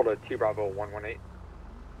 Control to 2 Bravo 118.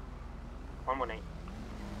 118.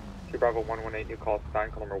 2 Bravo 118, new call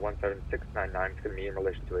sign, call number 17699. It's going to be in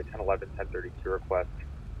relation to a 1011 1032 request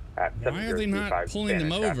at Why are they not 7025 pulling them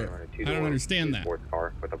Spanish over? Avenue in a I two-door don't understand that. sports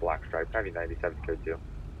car with a black stripe, 9097 code 2.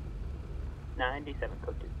 97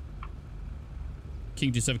 code 2.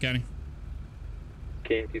 King 27 County.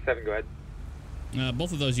 King 27, go ahead.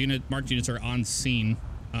 Both of those marked units are on scene.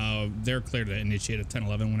 They're clear to initiate a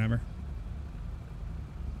 1011 whenever.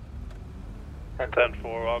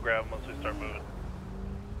 10-4, I'll grab them once we start moving.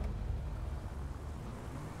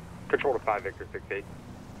 Control to 5 Victor 68.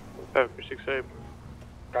 5 Victor 68.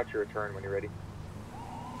 Got your return when you're ready.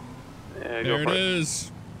 Yeah, There it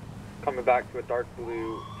is. Coming back to a dark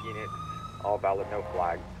blue Phoenix, all valid, no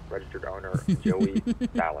flags. Registered owner, Joey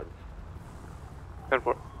Ballads.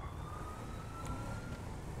 10-4.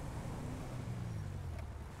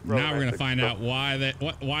 Now we're gonna find out why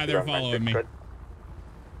they're following me.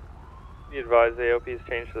 You advise AOP has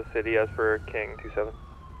changed to the city as per King 27.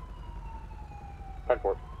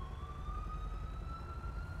 10-4.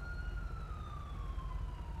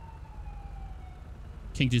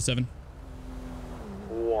 King 27.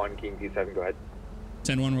 1 King 27, go ahead.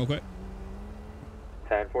 10-1 real quick.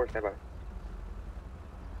 10-4, stand by.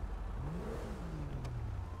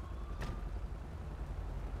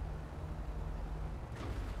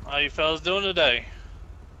 How you fellas doing today?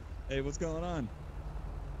 Hey, what's going on?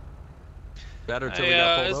 Better till we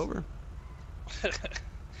got pulled over.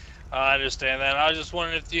 I understand that. I was just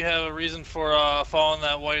wondering if you have a reason for following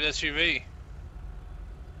that white SUV.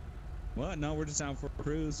 What? No, we're just out for a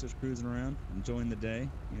cruise, just cruising around, enjoying the day.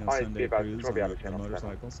 You know, Alright, Sunday Steve, cruise I'll be out on of channel,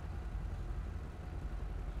 motorcycles.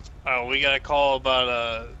 Oh, we got a call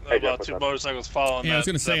about two motorcycles following. Yeah, I was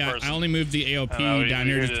gonna say I only moved the AOP down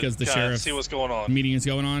here just because the sheriff see what's going on. meeting is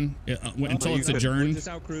going on. Until it's adjourned, We're just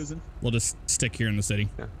out cruising. we'll just stick here in the city.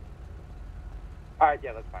 Yeah. Alright,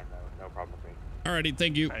 yeah, that's fine, no problem with me. Alrighty,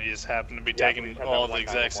 thank you. I just happen to be taking all the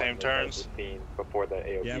exact same turns. Before the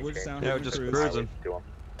AOP Yeah, we're just out Yeah, here we're just cruising. cruising.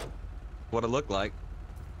 What it looked like.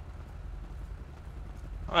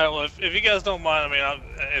 Alright, well, if you guys don't mind, I mean,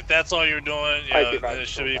 if that's all you're doing, you know, it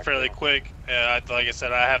should be fairly quick. Yeah, like I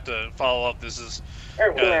said, I have to follow up. This is,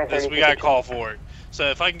 we got a call for it. So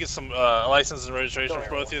if I can get some license and registration for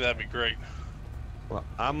both of you, that'd be great. Well,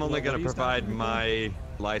 I'm only going to provide my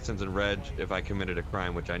license and reg if I committed a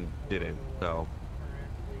crime, which I didn't. So.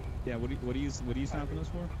 Yeah, what are you stopping us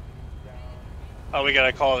for? Oh, we got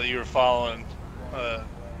a call that you were following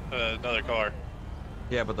another car.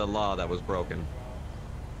 Yeah, but the law that was broken.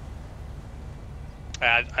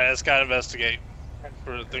 I just got to investigate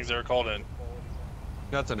for the things that are called in.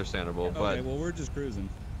 That's understandable, Okay, but well, we're just cruising.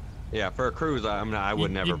 yeah, for a cruise, I would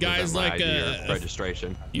never you guys present my like ID or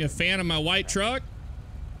registration. You a fan of my white truck?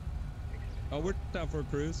 Oh, we're out for a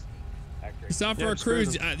cruise. It's out for a just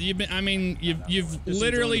cruise. cruising. You've Just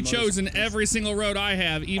literally enjoying the chosen motorcycles. every single road I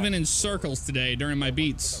have, even in circles today during my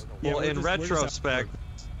beats. Yeah, Well, we're in just out for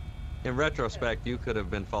a retrospect, you could have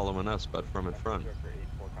been following us, but from in front.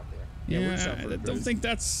 Yeah, we're Yeah, just out for a I don't cruise. think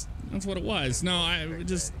that's what it was. No, I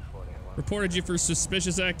just reported you for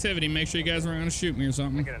suspicious activity. Make sure you guys weren't gonna shoot me or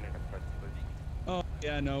something. Oh,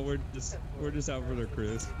 yeah, no, we're just out for the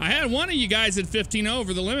cruise. I had one of you guys at 15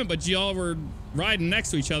 over the limit, but y'all were riding next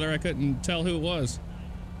to each other. I couldn't tell who it was.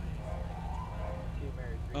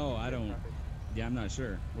 Oh, yeah, I'm not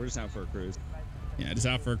sure. We're just out for a cruise. Yeah, just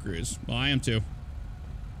out for a cruise. Well, I am too.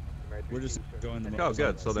 We're just enjoying the Oh, motorcycles.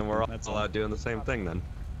 good. So then we're That's all out doing the same thing then.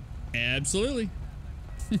 Absolutely.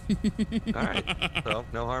 All right. So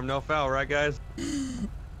no harm, no foul, right, guys?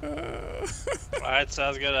 Alright,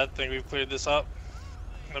 sounds good. I think we've cleared this up.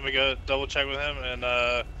 Let me go double check with him, and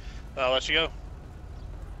I'll let you go.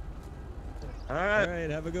 All right. All right,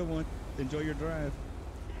 have a good one. Enjoy your drive.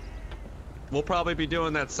 We'll probably be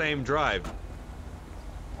doing that same drive.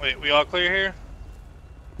 Wait, we all clear here?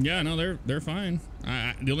 Yeah, no, they're fine.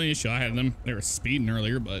 The only issue I had them, they were speeding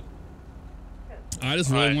earlier, but I just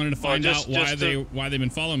really wanted to find out why they've been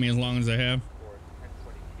following me as long as they have.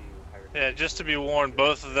 Yeah, just to be warned,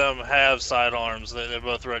 both of them have sidearms. They're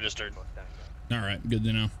both registered. All right, good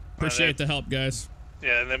to know. Appreciate the help, guys.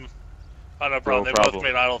 Yeah, and then no problem. They both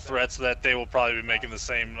made idle threats that they will probably be making the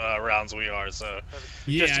same rounds we are. So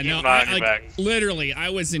Yeah, just to keep no, an eye on your like back. literally, I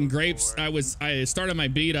was in Grapes. I started my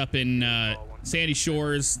beat up in Sandy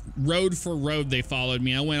Shores. Road for road, they followed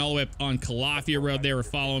me. I went all the way up on Calafia Road. They were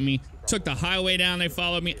following me. Took the highway down. They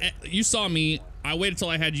followed me. You saw me. I waited till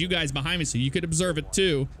I had you guys behind me so you could observe it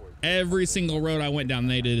too. Every single road I went down,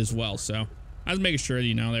 they did as well. So I was making sure,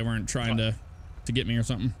 you know, they weren't trying to get me or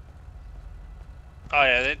something. Oh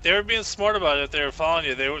yeah, they were being smart about it. If they were following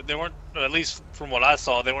you, they weren't. At least from what I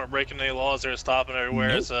saw, they weren't breaking any laws. They were stopping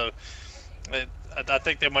everywhere. Nope. So I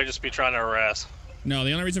think they might just be trying to harass. No,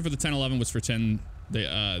 the only reason for the 1011 was for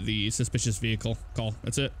the suspicious vehicle call.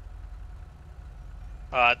 That's it.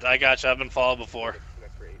 I got you. I've been followed before.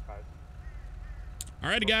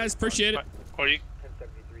 Alrighty, guys. Appreciate it. All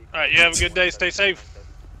right, you have a good day. Stay safe.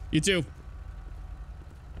 You too. 8-5,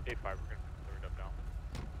 we're going to third up now.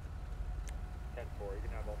 10-4, you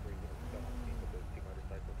can have all 3 units still on scene with those 2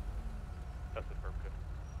 motorcycles. That's affirmative.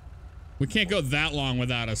 We can't go that long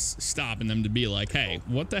without us stopping them to be like, hey,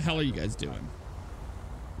 what the hell are you guys doing?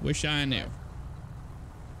 Wish I knew.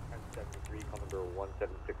 1073, call number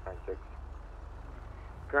 17696.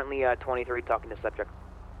 Currently 23 talking to subject.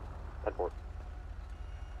 10-4.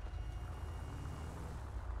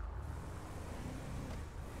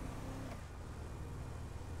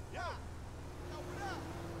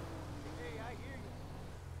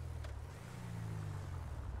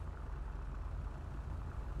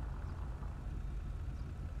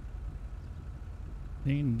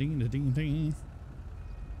 Ding, ding, ding, ding, ding.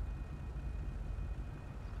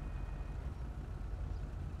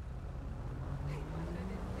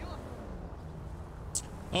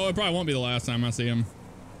 Oh, it probably won't be the last time I see him.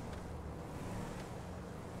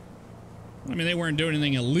 I mean, they weren't doing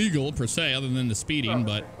anything illegal per se, other than the speeding.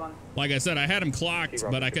 But like I said, I had him clocked,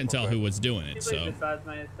 but I couldn't tell who was doing it. So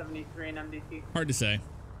hard to say.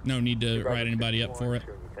 No need to write anybody up for it.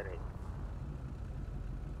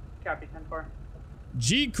 Copy 10-4.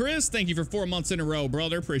 G. Chris, thank you for 4 months in a row,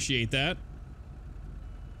 brother. Appreciate that.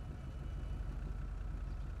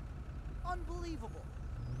 Unbelievable.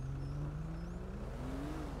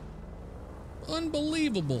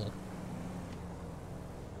 Unbelievable.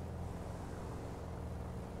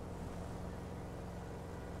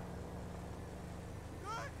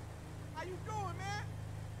 How you doing, man?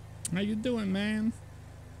 How you doing, man?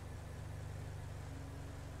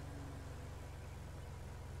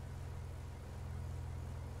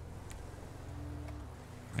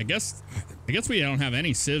 I guess we don't have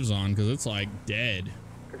any civs on because it's like dead.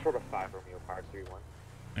 Control to 5, Romeo 531.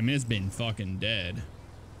 I mean, it's been fucking dead.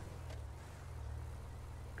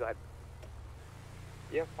 Go ahead.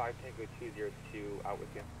 Yeah, 5 Tango 202 out with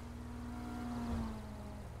you.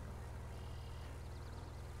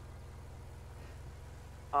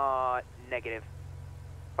 Negative.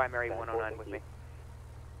 Primary 109 with me.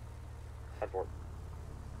 10-4.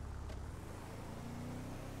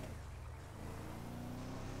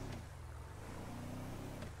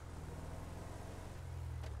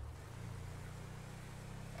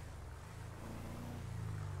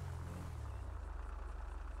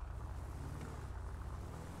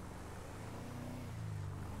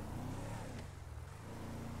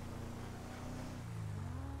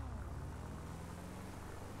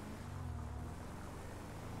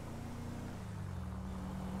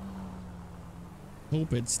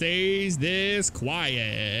 Hope it stays this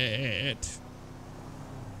quiet.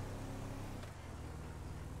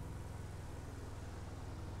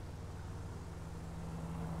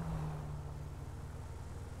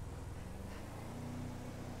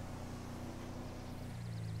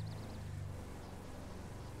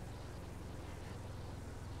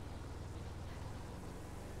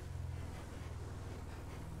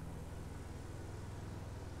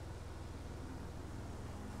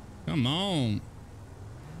 Come on.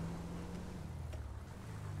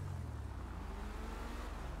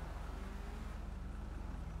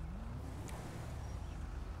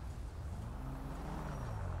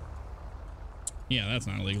 Yeah, that's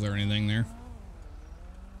not illegal or anything there.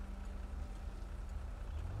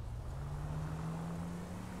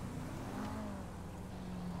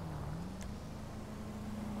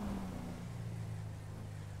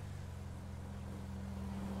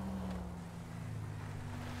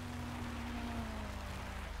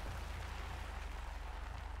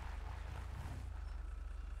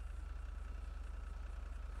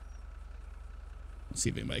 Let's see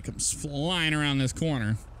if anybody comes flying around this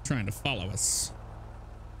corner trying to follow us.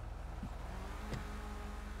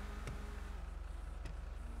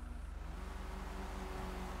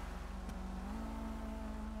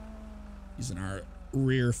 Using our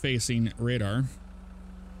rear-facing radar.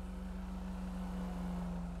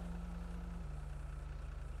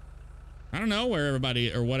 I don't know where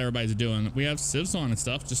everybody or what everybody's doing. We have civs on and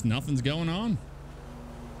stuff, just nothing's going on.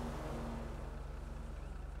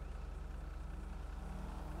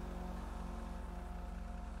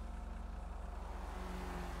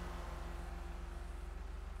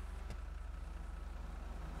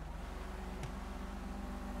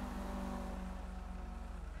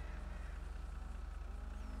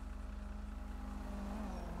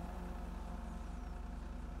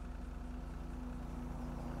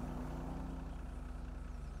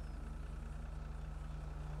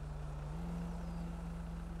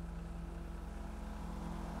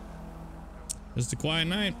 Just a quiet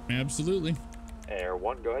night, absolutely. Air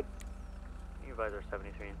 1, go ahead. You guys are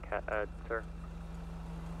 73 in cat, sir.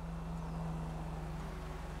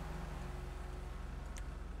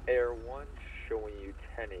 Air 1 showing you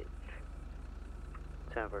 10-8.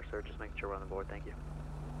 10-4, sir, just making sure we're on the board, thank you.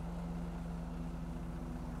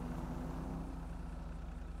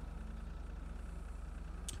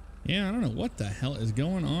 Yeah, I don't know what the hell is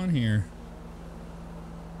going on here.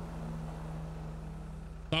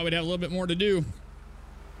 Thought we'd have a little bit more to do.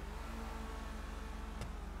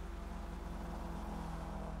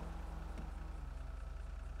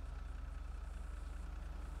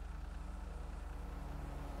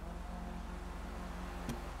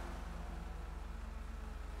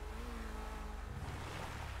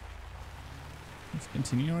 Let's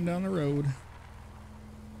continue on down the road.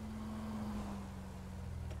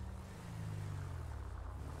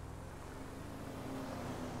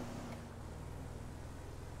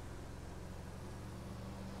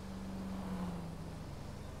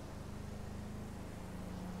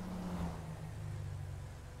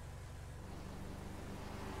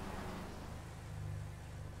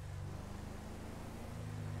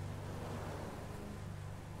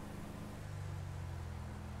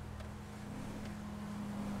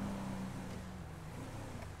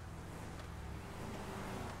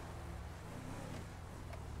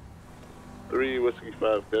 Whiskey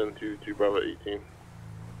 5, 10 to 2 Bravo 18.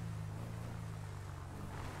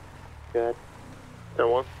 Good.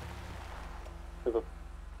 10-1. Well,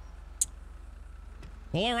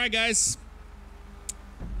 all right, guys.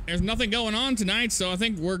 There's nothing going on tonight, so I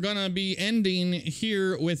think we're gonna be ending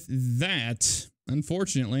here with that.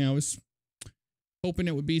 Unfortunately, I was hoping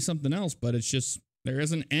it would be something else, but it's just there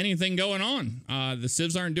isn't anything going on. The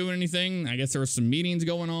civs aren't doing anything. I guess there were some meetings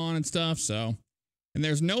going on and stuff, so. And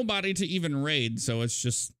there's nobody to even raid, so it's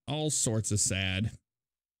just all sorts of sad.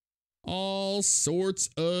 All sorts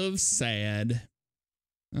of sad.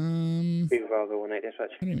 I don't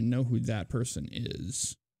even know who that person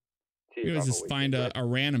is. You guys just find a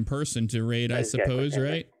random person to raid, I suppose,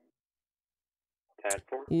 right?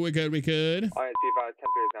 10-4. We could. Alright, see if 10-3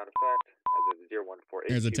 is not effect. As a 0-1-4-8.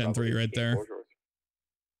 There's a 10-3 right there.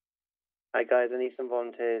 Hi guys, I need some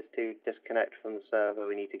volunteers to disconnect from the server.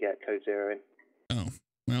 We need to get code 0 in. Oh,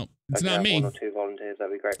 well, it's not me. 1 or 2 volunteers,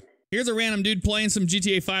 that'd be great. Here's a random dude playing some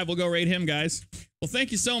GTA 5. We'll go raid him, guys. Well,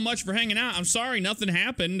 thank you so much for hanging out. I'm sorry nothing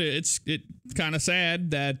happened. It's kind of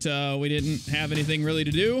sad that we didn't have anything really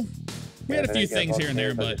to do. We had a few things here and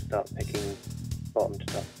there, but start picking bottom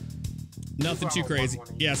stuff. Nothing too crazy.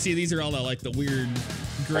 Yeah, see, these are all like the weird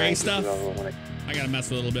gray stuff. I gotta mess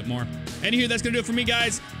with it a little bit more. Anywho, that's gonna do it for me,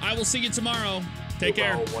 guys. I will see you tomorrow. Take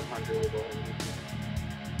care. 100.